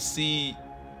really see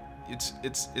it's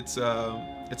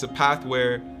a path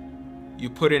where you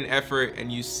put in effort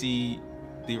and you see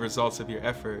the results of your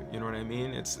effort. You know what I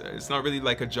mean? It's not really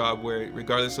like a job where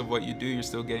regardless of what you do, you're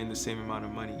still getting the same amount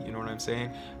of money. You know what I'm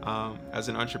saying? As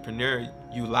an entrepreneur,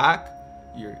 you lack,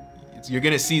 you're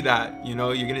gonna see that. You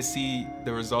know, you're gonna see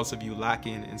the results of you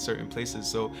lacking in certain places.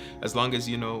 So as long as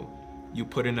you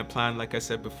put in a plan, like I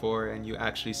said before, and you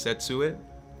actually set to it,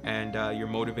 and you're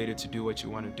motivated to do what you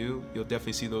want to do, you'll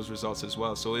definitely see those results as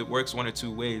well. So it works one of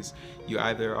two ways. You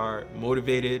either are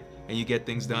motivated and you get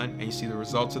things done and you see the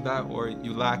results of that, or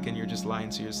you lack and you're just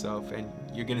lying to yourself, and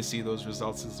you're going to see those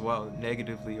results as well,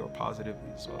 negatively or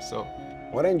positively as well. So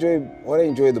what I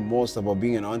enjoy the most about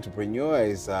being an entrepreneur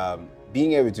is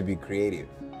being able to be creative,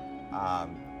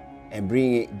 and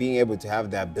being able to have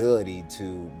the ability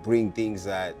to bring things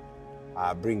that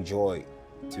bring joy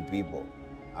to people.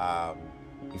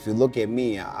 If you look at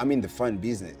me, I'm in the fun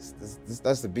business.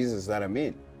 That's the business that I'm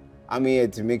in. I'm here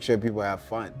to make sure people have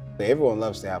fun. Everyone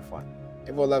loves to have fun.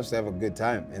 Everyone loves to have a good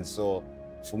time. And so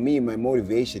for me, my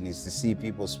motivation is to see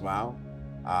people smile.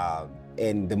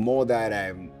 And the more that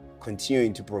I'm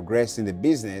continuing to progress in the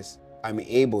business, I'm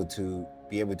able to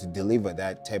deliver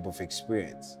that type of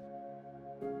experience.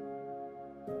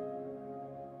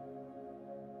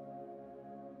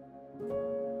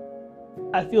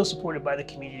 I feel supported by the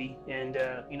community, and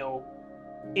you know,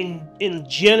 in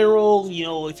general, you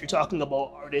know, if you're talking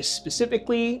about artists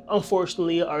specifically,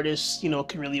 unfortunately, artists, you know,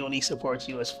 can really only support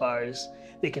you as far as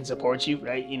they can support you,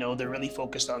 right? You know, they're really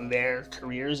focused on their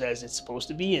careers as it's supposed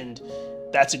to be, and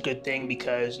that's a good thing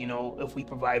because, you know, if we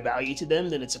provide value to them,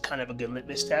 then it's a kind of a good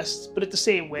litmus test. But at the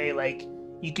same way, like,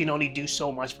 you can only do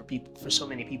so much for people, for so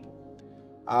many people.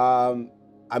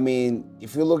 I mean,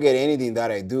 if you look at anything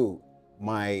that I do,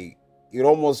 it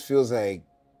almost feels like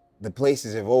the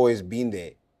places have always been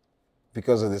there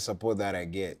because of the support that I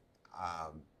get.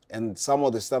 And some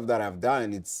of the stuff that I've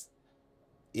done,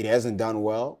 it hasn't done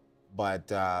well,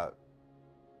 but a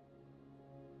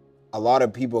lot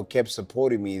of people kept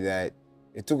supporting me that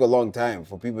it took a long time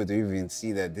for people to even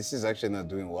see that this is actually not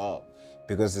doing well,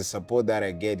 because the support that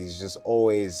I get is just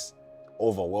always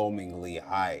overwhelmingly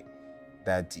high,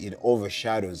 that it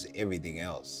overshadows everything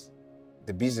else.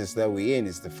 The business that we're in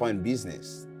is the fun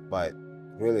business, but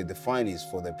really the fun is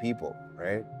for the people,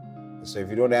 right? So if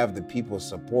you don't have the people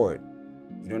support,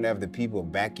 you don't have the people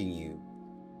backing you,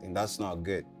 then that's not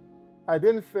good. I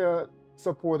didn't feel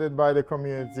supported by the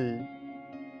community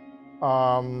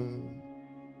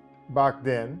back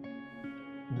then,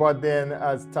 but then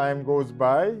as time goes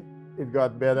by, it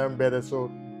got better and better.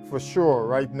 So for sure,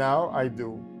 right now I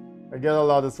do. I get a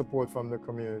lot of support from the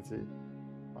community,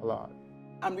 a lot.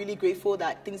 I'm really grateful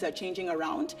that things are changing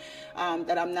around,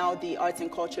 that I'm now the Arts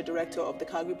and Culture Director of the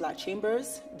Calgary Black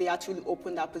Chambers. They actually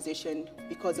opened that position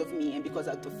because of me and because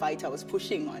of the fight I was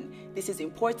pushing on. This is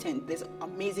important. There's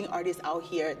amazing artists out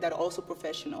here that are also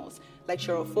professionals, like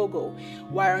Cheryl Fogle.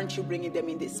 Why aren't you bringing them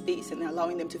in this space and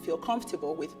allowing them to feel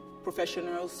comfortable with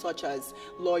professionals such as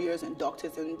lawyers and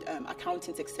doctors and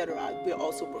accountants, etc. We're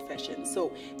also professions.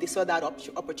 So they saw that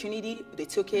opportunity, they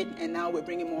took it, and now we're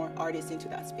bringing more artists into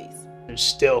that space. There's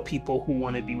still people who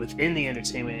want to be within the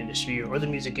entertainment industry or the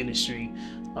music industry.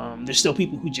 There's still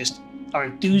people who just are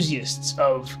enthusiasts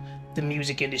of the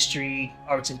music industry,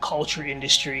 arts and culture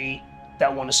industry,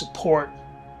 that want to support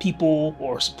people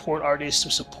or support artists or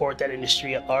support that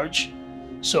industry at large.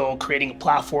 So creating a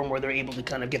platform where they're able to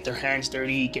kind of get their hands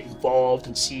dirty, get involved,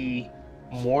 and see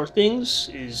more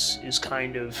things is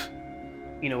kind of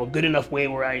a good enough way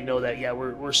where I know that, yeah,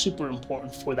 we're super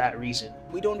important for that reason.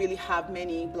 We don't really have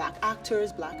many Black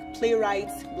actors, Black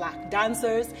playwrights, Black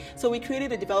dancers. So we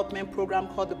created a development program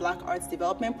called the Black Arts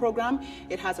Development Program.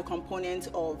 It has a component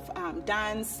of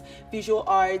dance, visual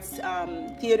arts,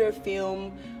 theater,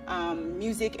 film,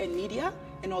 music and media,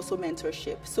 and also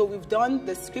mentorship. So we've done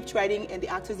the script writing and the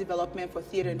actors development for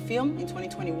theater and film in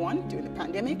 2021 during the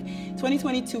pandemic.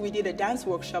 2022 we did a dance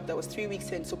workshop that was 3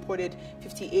 weeks and supported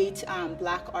 58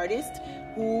 Black artists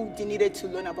who needed to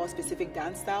learn about specific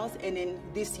dance styles. And then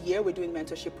this year we're doing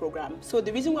mentorship program. So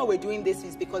the reason why we're doing this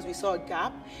is because we saw a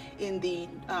gap in the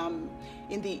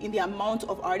amount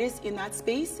of artists in that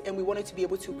space, and we wanted to be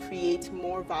able to create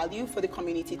more value for the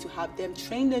community, to have them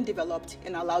trained and developed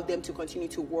and allow them to continue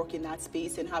to work in that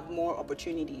space and have more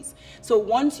opportunities. So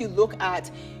once you look at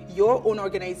your own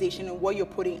organization and what you're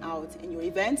putting out in your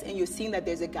events and you're seeing that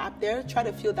there's a gap there, try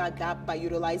to fill that gap by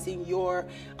utilizing your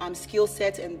skill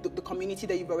set and the community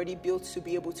that you've already built to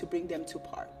be able to bring them to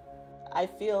par. I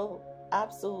feel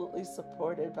absolutely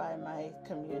supported by my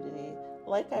community.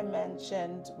 Like I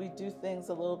mentioned, we do things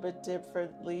a little bit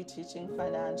differently, teaching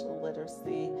financial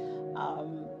literacy.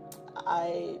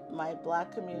 My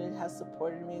Black community has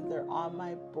supported me. They're on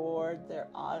my board. They're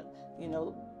on,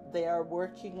 they are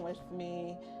working with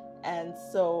me. And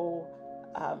so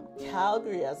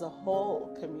Calgary as a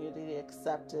whole community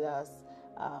accepted us.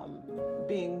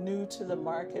 Being new to the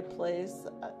marketplace,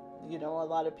 a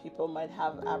lot of people might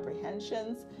have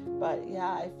apprehensions, but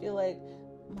yeah, I feel like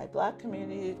my Black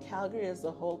community, Calgary as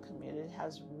a whole community,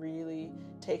 has really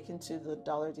taken to the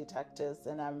dollar detectives,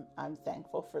 and I'm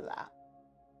thankful for that.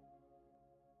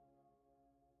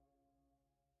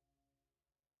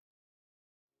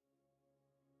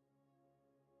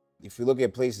 If you look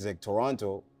at places like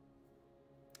Toronto,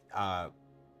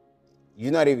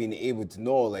 you're not even able to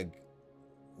know like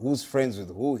who's friends with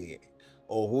who here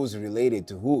or who's related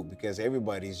to who, because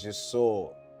everybody's just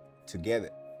so together.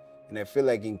 And I feel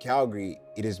like in Calgary,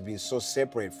 it has been so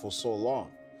separate for so long.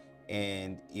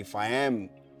 And if I am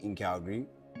in Calgary,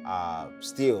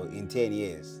 still in 10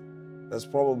 years, that's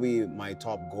probably my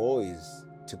top goal, is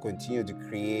to continue to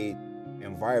create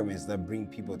environments that bring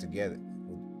people together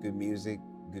with good music,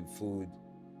 good food,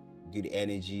 good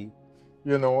energy.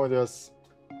 Just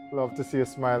love to see a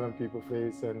smile on people's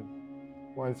face. And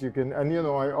once you can, and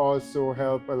I also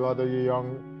help a lot of the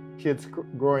young kids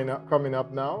coming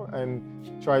up now,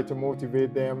 and try to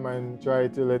motivate them and try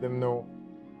to let them know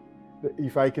that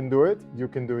if I can do it, you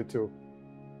can do it too.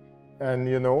 And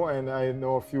and I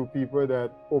know a few people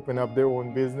that open up their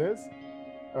own business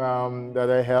that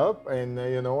I help, and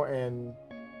and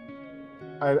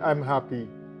I'm happy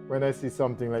when I see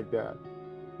something like that.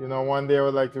 One day I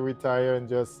would like to retire and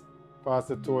just pass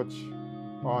the torch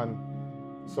on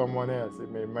someone else. It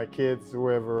may be my kids,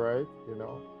 whoever, right?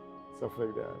 Stuff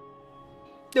like that.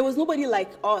 There was nobody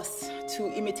like us to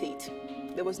imitate.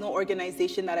 There was no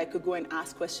organization that I could go and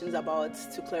ask questions about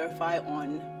to clarify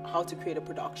on how to create a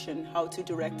production, how to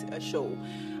direct a show,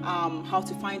 how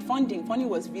to find funding. Funding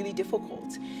was really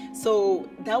difficult. So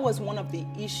that was one of the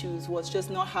issues, was just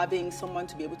not having someone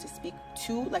to be able to speak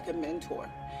to, like a mentor.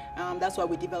 That's why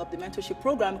we developed the mentorship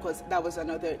program, because that was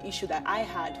another issue that I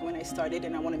had when I started,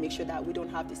 and I want to make sure that we don't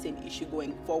have the same issue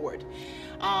going forward.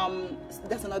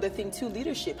 That's another thing too,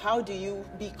 leadership. How do you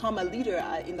become a leader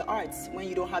in the arts when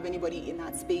you don't have anybody in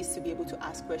that space to be able to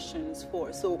ask questions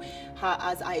for? So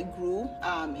as I grew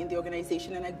in the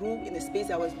organization, and I grew in the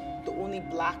space, I was the only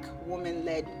Black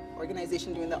woman-led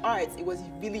organization doing the arts. It was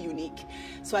really unique.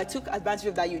 So I took advantage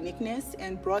of that uniqueness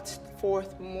and brought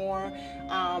forth more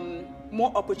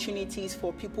opportunities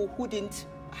for people who didn't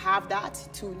have that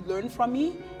to learn from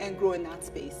me and grow in that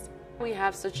space. We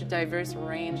have such a diverse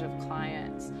range of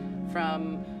clients,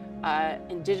 from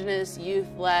Indigenous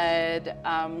youth-led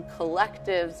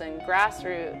collectives and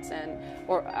grassroots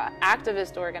or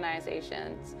activist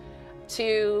organizations,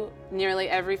 to nearly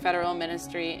every federal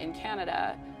ministry in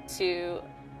Canada, to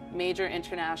major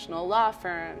international law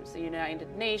firms, the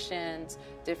United Nations,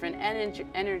 different energy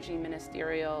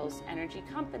ministerials, energy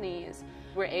companies.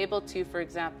 We're able to, for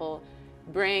example,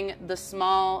 bring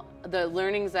the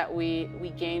learnings that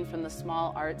we gain from the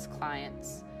small arts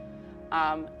clients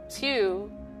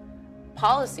to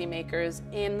policymakers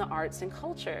in the arts and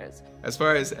cultures. As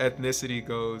far as ethnicity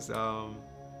goes,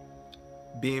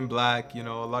 being Black, a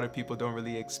lot of people don't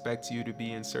really expect you to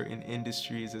be in certain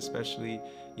industries, especially,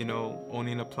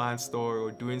 owning a plant store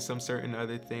or doing some certain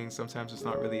other things. Sometimes it's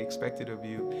not really expected of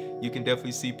you. You can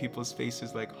definitely see people's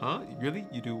faces like, huh, really?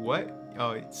 You do what?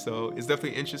 So it's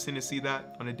definitely interesting to see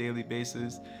that on a daily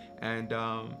basis. And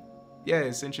yeah,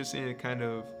 it's interesting to kind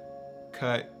of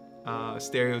cut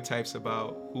stereotypes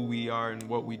about who we are and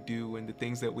what we do and the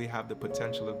things that we have the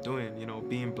potential of doing. You know,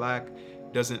 being Black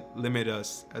doesn't limit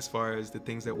us as far as the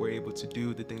things that we're able to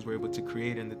do, the things we're able to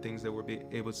create, and the things that we're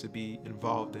able to be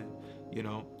involved in, you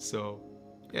know. So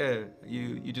yeah,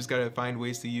 you just gotta find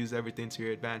ways to use everything to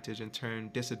your advantage and turn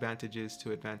disadvantages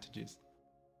to advantages.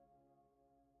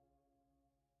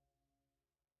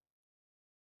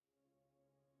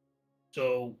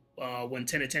 So when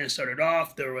 10 to 10 started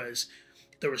off, there was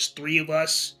 3 of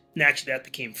us. Naturally, that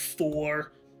became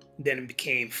 4. Then it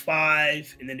became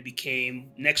 5, and then it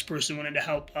became next person wanted to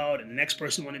help out, and the next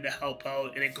person wanted to help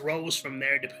out, and it grows from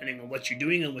there depending on what you're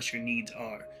doing and what your needs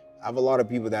are. I have a lot of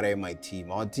people that are in my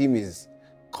team. Our team is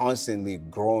constantly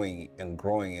growing and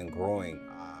growing and growing.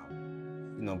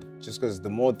 You know, just because the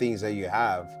more things that you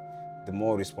have, the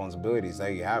more responsibilities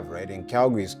that you have, right? And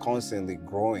Calgary is constantly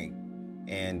growing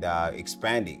and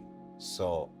expanding.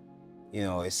 So, you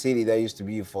know, a city that used to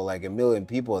be for like 1 million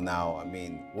people now, I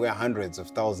mean, we're hundreds of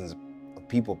thousands of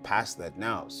people past that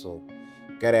now. So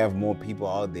you gotta have more people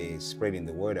out there spreading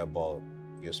the word about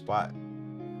your spot.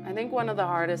 I think one of the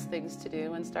hardest things to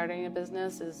do when starting a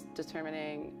business is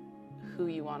determining who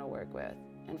you want to work with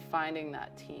and finding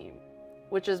that team,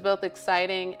 which is both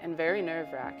exciting and very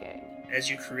nerve-wracking. As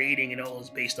you're creating, it all is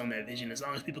based on that vision. As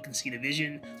long as people can see the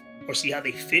vision or see how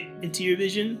they fit into your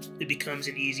vision, it becomes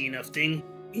an easy enough thing.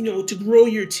 You know, to grow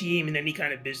your team in any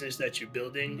kind of business that you're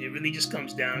building, it really just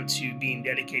comes down to being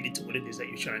dedicated to what it is that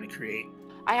you're trying to create.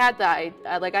 I had that,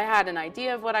 I had an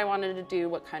idea of what I wanted to do,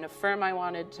 what kind of firm I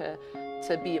wanted to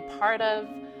be a part of.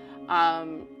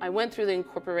 I went through the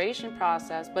incorporation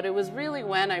process, but it was really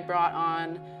when I brought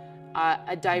on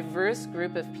a diverse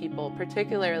group of people,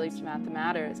 particularly Samantha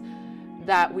Matters,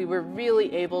 that we were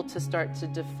really able to start to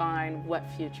define what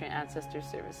Future Ancestor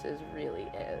Services really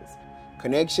is.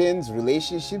 Connections,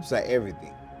 relationships are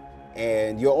everything.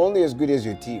 And you're only as good as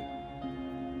your team.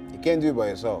 You can't do it by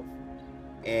yourself.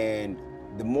 And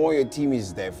the more your team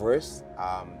is diverse,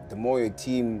 the more your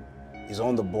team is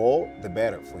on the ball, the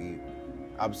better for you.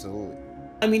 Absolutely.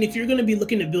 I mean, if you're going to be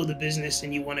looking to build a business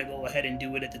and you want to go ahead and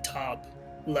do it at the top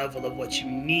level of what you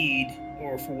need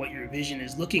or for what your vision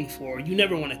is looking for, you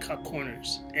never want to cut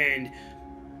corners. And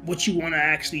what you want to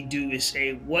actually do is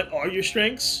say, what are your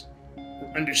strengths?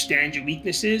 Understand your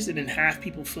weaknesses, and then have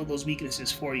people fill those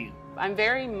weaknesses for you. I'm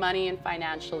very money and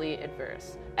financially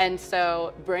adverse. And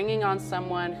so bringing on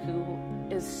someone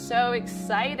who is so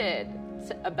excited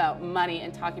about money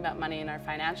and talking about money in our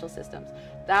financial systems,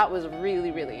 that was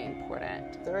really, really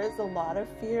important. There is a lot of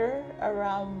fear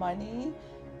around money,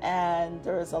 and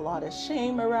there is a lot of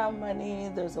shame around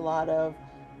money. There's a lot of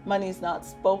money's not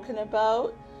spoken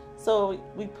about. So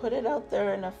we put it out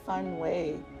there in a fun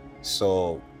way.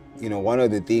 So, you know, one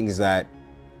of the things that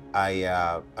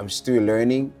I'm still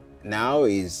learning now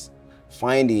is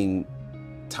finding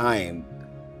time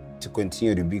to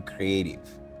continue to be creative,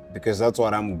 because that's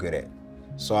what I'm good at.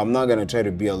 So I'm not gonna try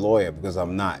to be a lawyer because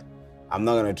I'm not. I'm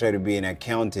not gonna try to be an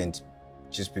accountant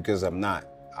just because I'm not.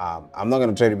 I'm not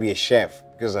gonna try to be a chef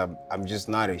because I'm just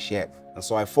not a chef. And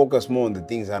so I focus more on the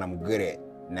things that I'm good at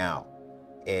now.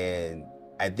 And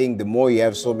I think the more you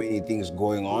have so many things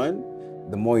going on,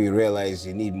 the more you realize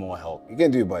you need more help. You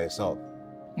can't do it by yourself.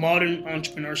 Modern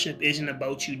entrepreneurship isn't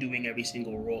about you doing every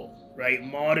single role, right?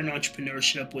 Modern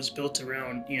entrepreneurship was built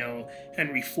around, you know,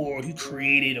 Henry Ford, who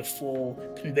created a full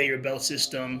conveyor belt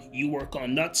system. You work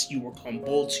on nuts, you work on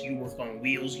bolts, you work on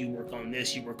wheels, you work on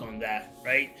this, you work on that,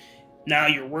 right? Now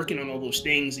you're working on all those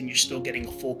things and you're still getting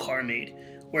a full car made.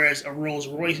 Whereas a Rolls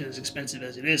Royce is as expensive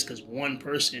as it is because one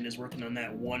person is working on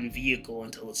that one vehicle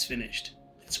until it's finished.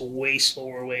 It's a way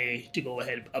slower way to go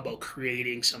ahead about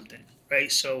creating something, right?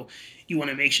 So you want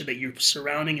to make sure that you're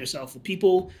surrounding yourself with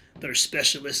people that are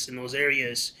specialists in those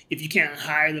areas. If you can't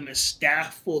hire them as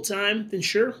staff full-time, then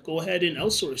sure, go ahead and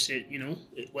outsource it, you know,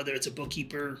 whether it's a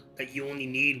bookkeeper that you only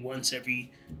need once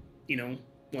every, you know,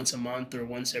 once a month or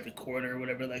once every quarter or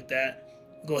whatever like that.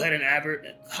 Go ahead and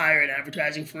hire an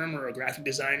advertising firm or a graphic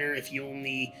designer. If you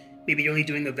maybe you're only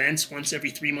doing events once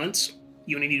every 3 months,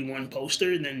 you only need one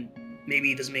poster, and then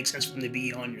maybe it doesn't make sense for them to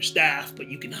be on your staff, but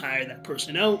you can hire that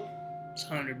person out. It's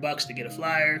 $100 to get a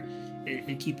flyer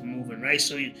and keep it moving, right?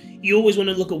 So you always want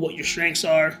to look at what your strengths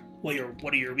are, what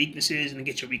are your weaknesses, and then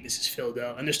get your weaknesses filled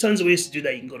out. And there's tons of ways to do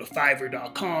that. You can go to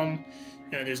Fiverr.com.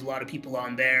 You know, there's a lot of people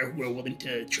on there who are willing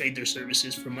to trade their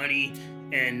services for money,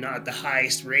 and not at the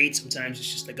highest rate. Sometimes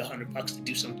it's just like $100 to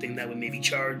do something that would maybe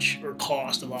charge or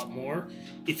cost a lot more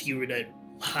if you were to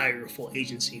hire a full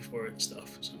agency for it and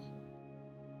stuff. So.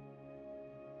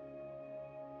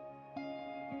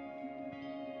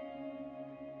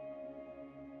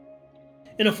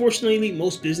 And unfortunately,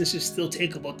 most businesses still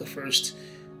take about the first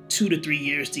 2 to 3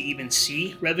 years to even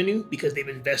see revenue because they've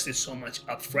invested so much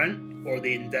upfront, or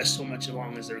they invest so much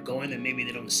along as they're going that maybe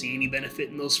they don't see any benefit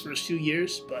in those first few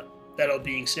years. But that all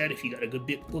being said, if you got a good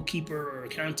bookkeeper or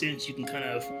accountant, you can kind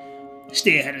of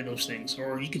stay ahead of those things,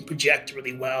 or you can project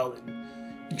really well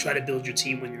and try to build your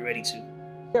team when you're ready to.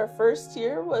 Our first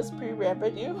year was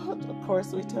pre-revenue. Of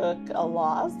course, we took a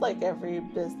loss like every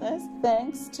business.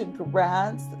 Thanks to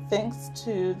grants, thanks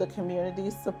to the community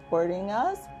supporting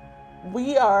us,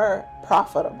 we are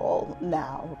profitable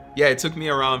now. Yeah, it took me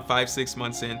around 5-6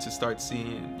 months in to start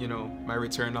seeing, my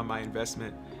return on my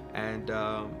investment. And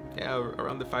yeah,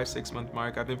 around the 5-6 month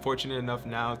mark, I've been fortunate enough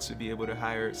now to be able to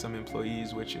hire some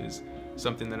employees, which is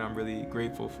something that I'm really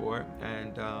grateful for.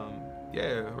 And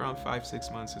yeah, around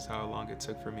 5-6 months is how long it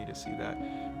took for me to see that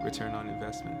return on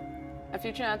investment. At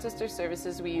Future Ancestor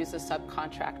Services, we use a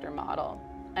subcontractor model.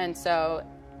 And so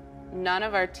none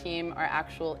of our team are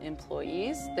actual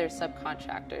employees. They're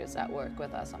subcontractors that work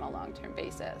with us on a long-term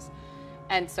basis.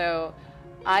 And so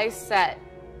I set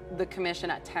the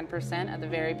commission at 10% at the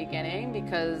very beginning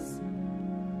because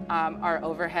our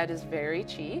overhead is very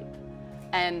cheap.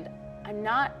 And I'm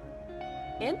not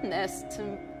in this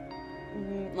to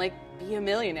be a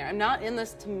millionaire. I'm not in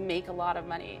this to make a lot of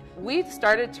money. We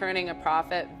started turning a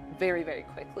profit very, very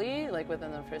quickly, like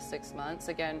within the first 6 months,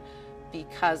 again,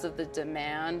 because of the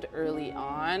demand early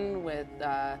on with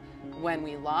when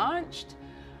we launched.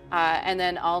 And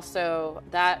then also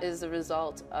that is a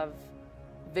result of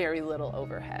very little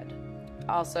overhead.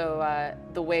 Also,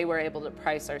 the way we're able to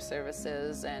price our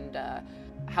services and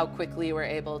how quickly we're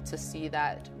able to see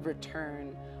that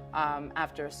return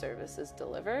after a service is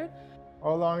delivered.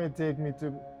 How long it take me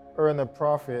to earn a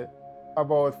profit?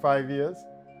 About 5 years.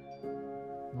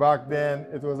 Back then,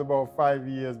 it was about 5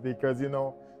 years because,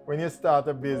 when you start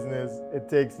a business, it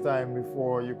takes time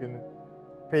before you can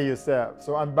pay yourself.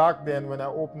 So, and back then, when I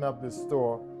opened up the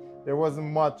store, there wasn't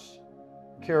much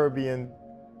Caribbean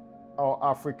or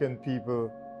African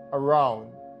people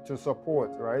around to support,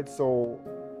 right? So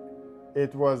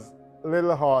it was a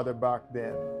little harder back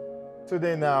then.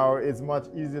 Today now, it's much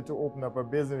easier to open up a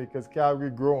business because Calgary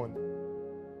grown.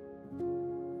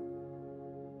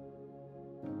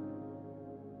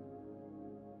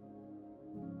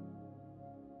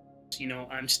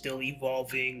 I'm still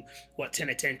evolving what 10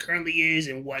 of 10 currently is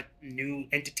and what new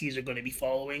entities are going to be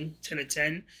following 10 of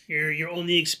 10. You're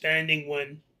only expanding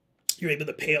when you're able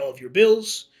to pay all of your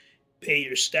bills, pay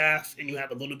your staff, and you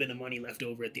have a little bit of money left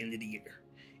over at the end of the year.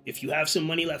 If you have some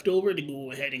money left over to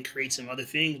go ahead and create some other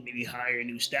things, maybe hire a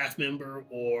new staff member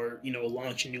or,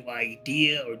 launch a new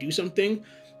idea or do something,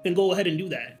 then go ahead and do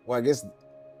that. Well, I guess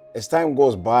as time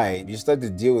goes by, you start to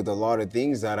deal with a lot of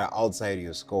things that are outside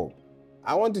your scope.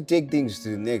 I want to take things to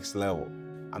the next level.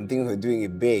 I'm thinking of doing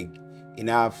it big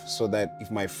enough so that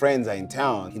if my friends are in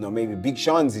town, maybe Big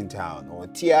Sean's in town or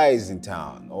T.I. is in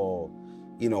town or,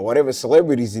 whatever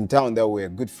celebrities in town that we're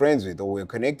good friends with or we're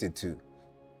connected to,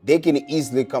 they can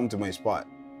easily come to my spot.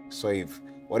 So if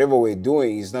whatever we're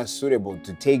doing is not suitable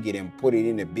to take it and put it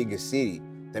in a bigger city,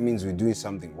 that means we're doing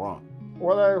something wrong.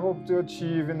 What I hope to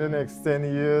achieve in the next 10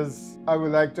 years, I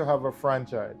would like to have a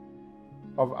franchise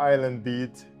of Island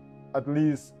Beat, at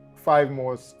least 5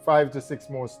 to 6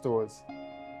 more stores.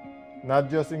 Not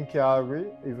just in Calgary,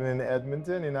 even in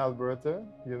Edmonton, in Alberta,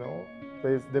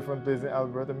 different places in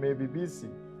Alberta, maybe BC.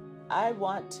 I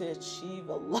want to achieve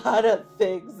a lot of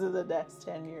things in the next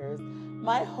 10 years.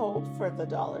 My hope for the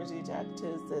Dollar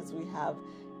Detectives is we have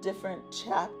different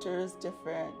chapters,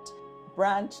 different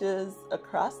branches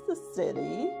across the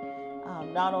city,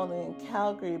 not only in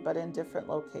Calgary, but in different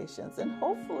locations, and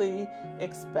hopefully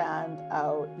expand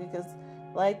out because,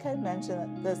 like I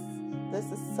mentioned, this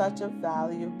is such a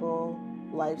valuable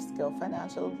life skill.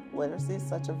 Financial literacy is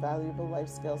such a valuable life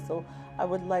skill. So I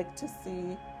would like to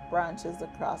see branches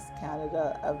across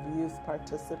Canada of youth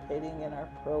participating in our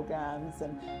programs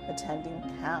and attending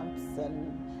camps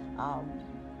and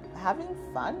having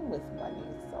fun with money.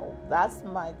 So that's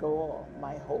my goal,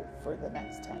 my hope for the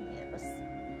next 10 years.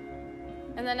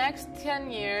 In the next 10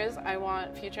 years, I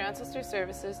want Future Ancestor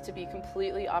Services to be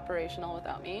completely operational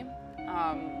without me.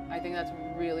 I think that's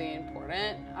really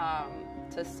important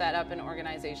to set up an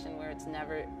organization where it's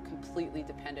never completely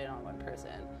dependent on one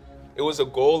person. It was a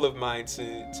goal of mine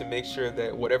to make sure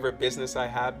that whatever business I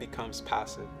have becomes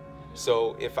passive.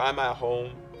 So if I'm at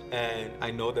home and I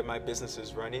know that my business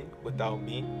is running without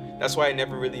me, that's why I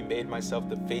never really made myself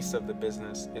the face of the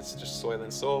business. It's just Soil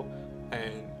and Soul.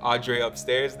 And Audrey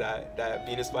upstairs, that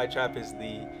Venus Flytrap is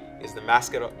the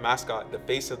mascot, the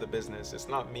face of the business. It's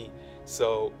not me.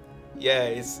 So yeah,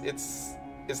 it's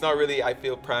it's not really, I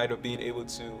feel pride of being able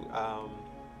to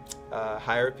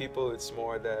hire people. It's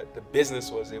more that the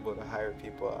business was able to hire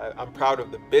people. I'm proud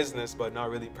of the business, but not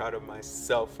really proud of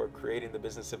myself for creating the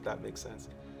business, if that makes sense.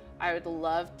 I would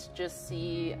love to just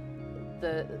see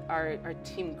our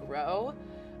team grow,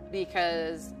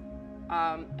 because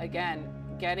again,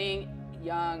 getting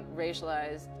young,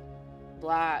 racialized,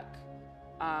 Black,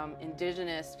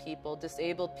 Indigenous people,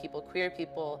 disabled people, queer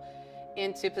people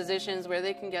into positions where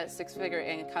they can get 6-figure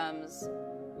incomes,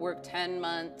 work 10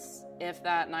 months, if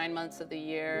that 9 months of the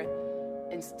year,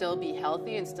 and still be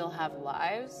healthy and still have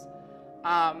lives.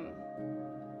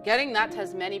 Getting that to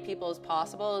as many people as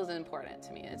possible is important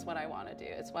to me. It's what I want to do.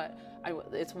 It's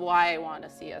why I want to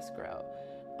see us grow.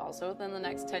 Also within the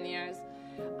next 10 years,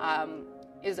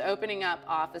 is opening up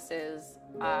offices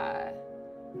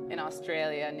in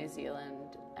Australia, New Zealand,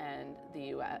 and the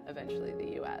US, eventually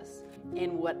the US,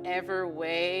 in whatever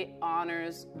way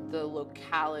honors the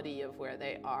locality of where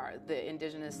they are, the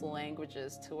Indigenous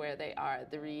languages to where they are,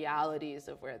 the realities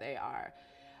of where they are,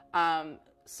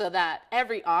 so that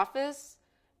every office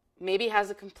maybe has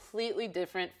a completely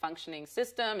different functioning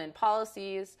system and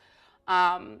policies,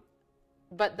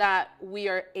 but that we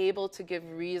are able to give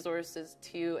resources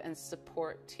to and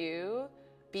support to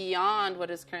beyond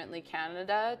what is currently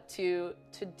Canada to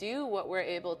do what we're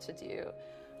able to do.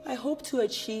 I hope to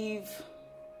achieve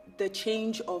the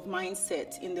change of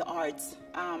mindset in the arts,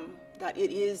 that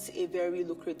it is a very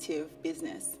lucrative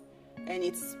business, and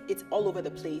it's all over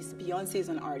the place. Beyonce is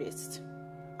an artist,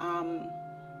 and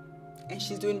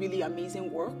she's doing really amazing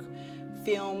work,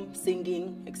 film,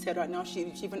 singing, etc. Now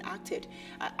she even acted.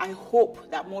 I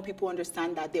hope that more people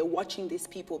understand that they're watching these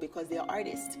people because they're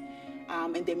artists,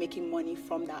 and they're making money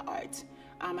from that art.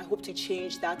 I hope to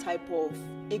change that type of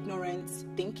ignorant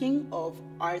thinking of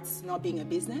arts not being a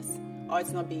business,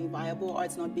 arts not being viable,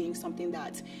 arts not being something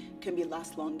that can be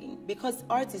last-longing. Because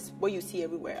art is what you see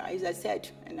everywhere. As I said,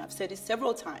 and I've said it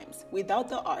several times, without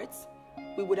the arts,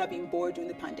 we would have been bored during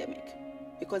the pandemic,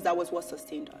 because that was what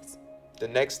sustained us. The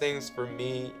next things for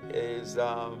me is,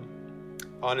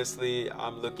 honestly,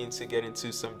 I'm looking to get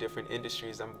into some different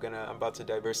industries. I'm about to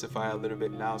diversify a little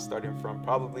bit now, starting from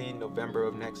probably November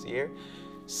of next year.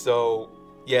 So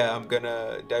yeah, I'm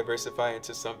gonna diversify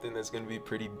into something that's gonna be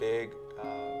pretty big.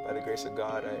 By the grace of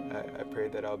God, I pray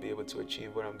that I'll be able to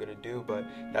achieve what I'm gonna do, but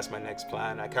that's my next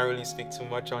plan. I can't really speak too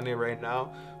much on it right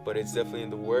now, but it's definitely in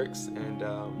the works, and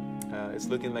it's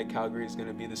looking like Calgary is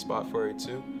gonna be the spot for it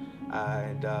too.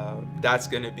 And that's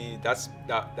gonna be,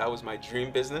 that was my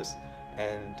dream business,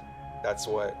 and that's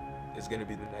what is gonna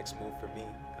be the next move for me.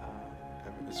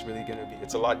 It's really gonna be,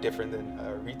 it's a lot different than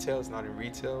retail. It's not in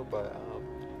retail, but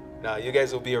now you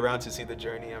guys will be around to see the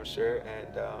journey, I'm sure.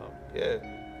 And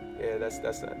yeah, that's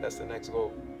the next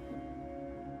goal.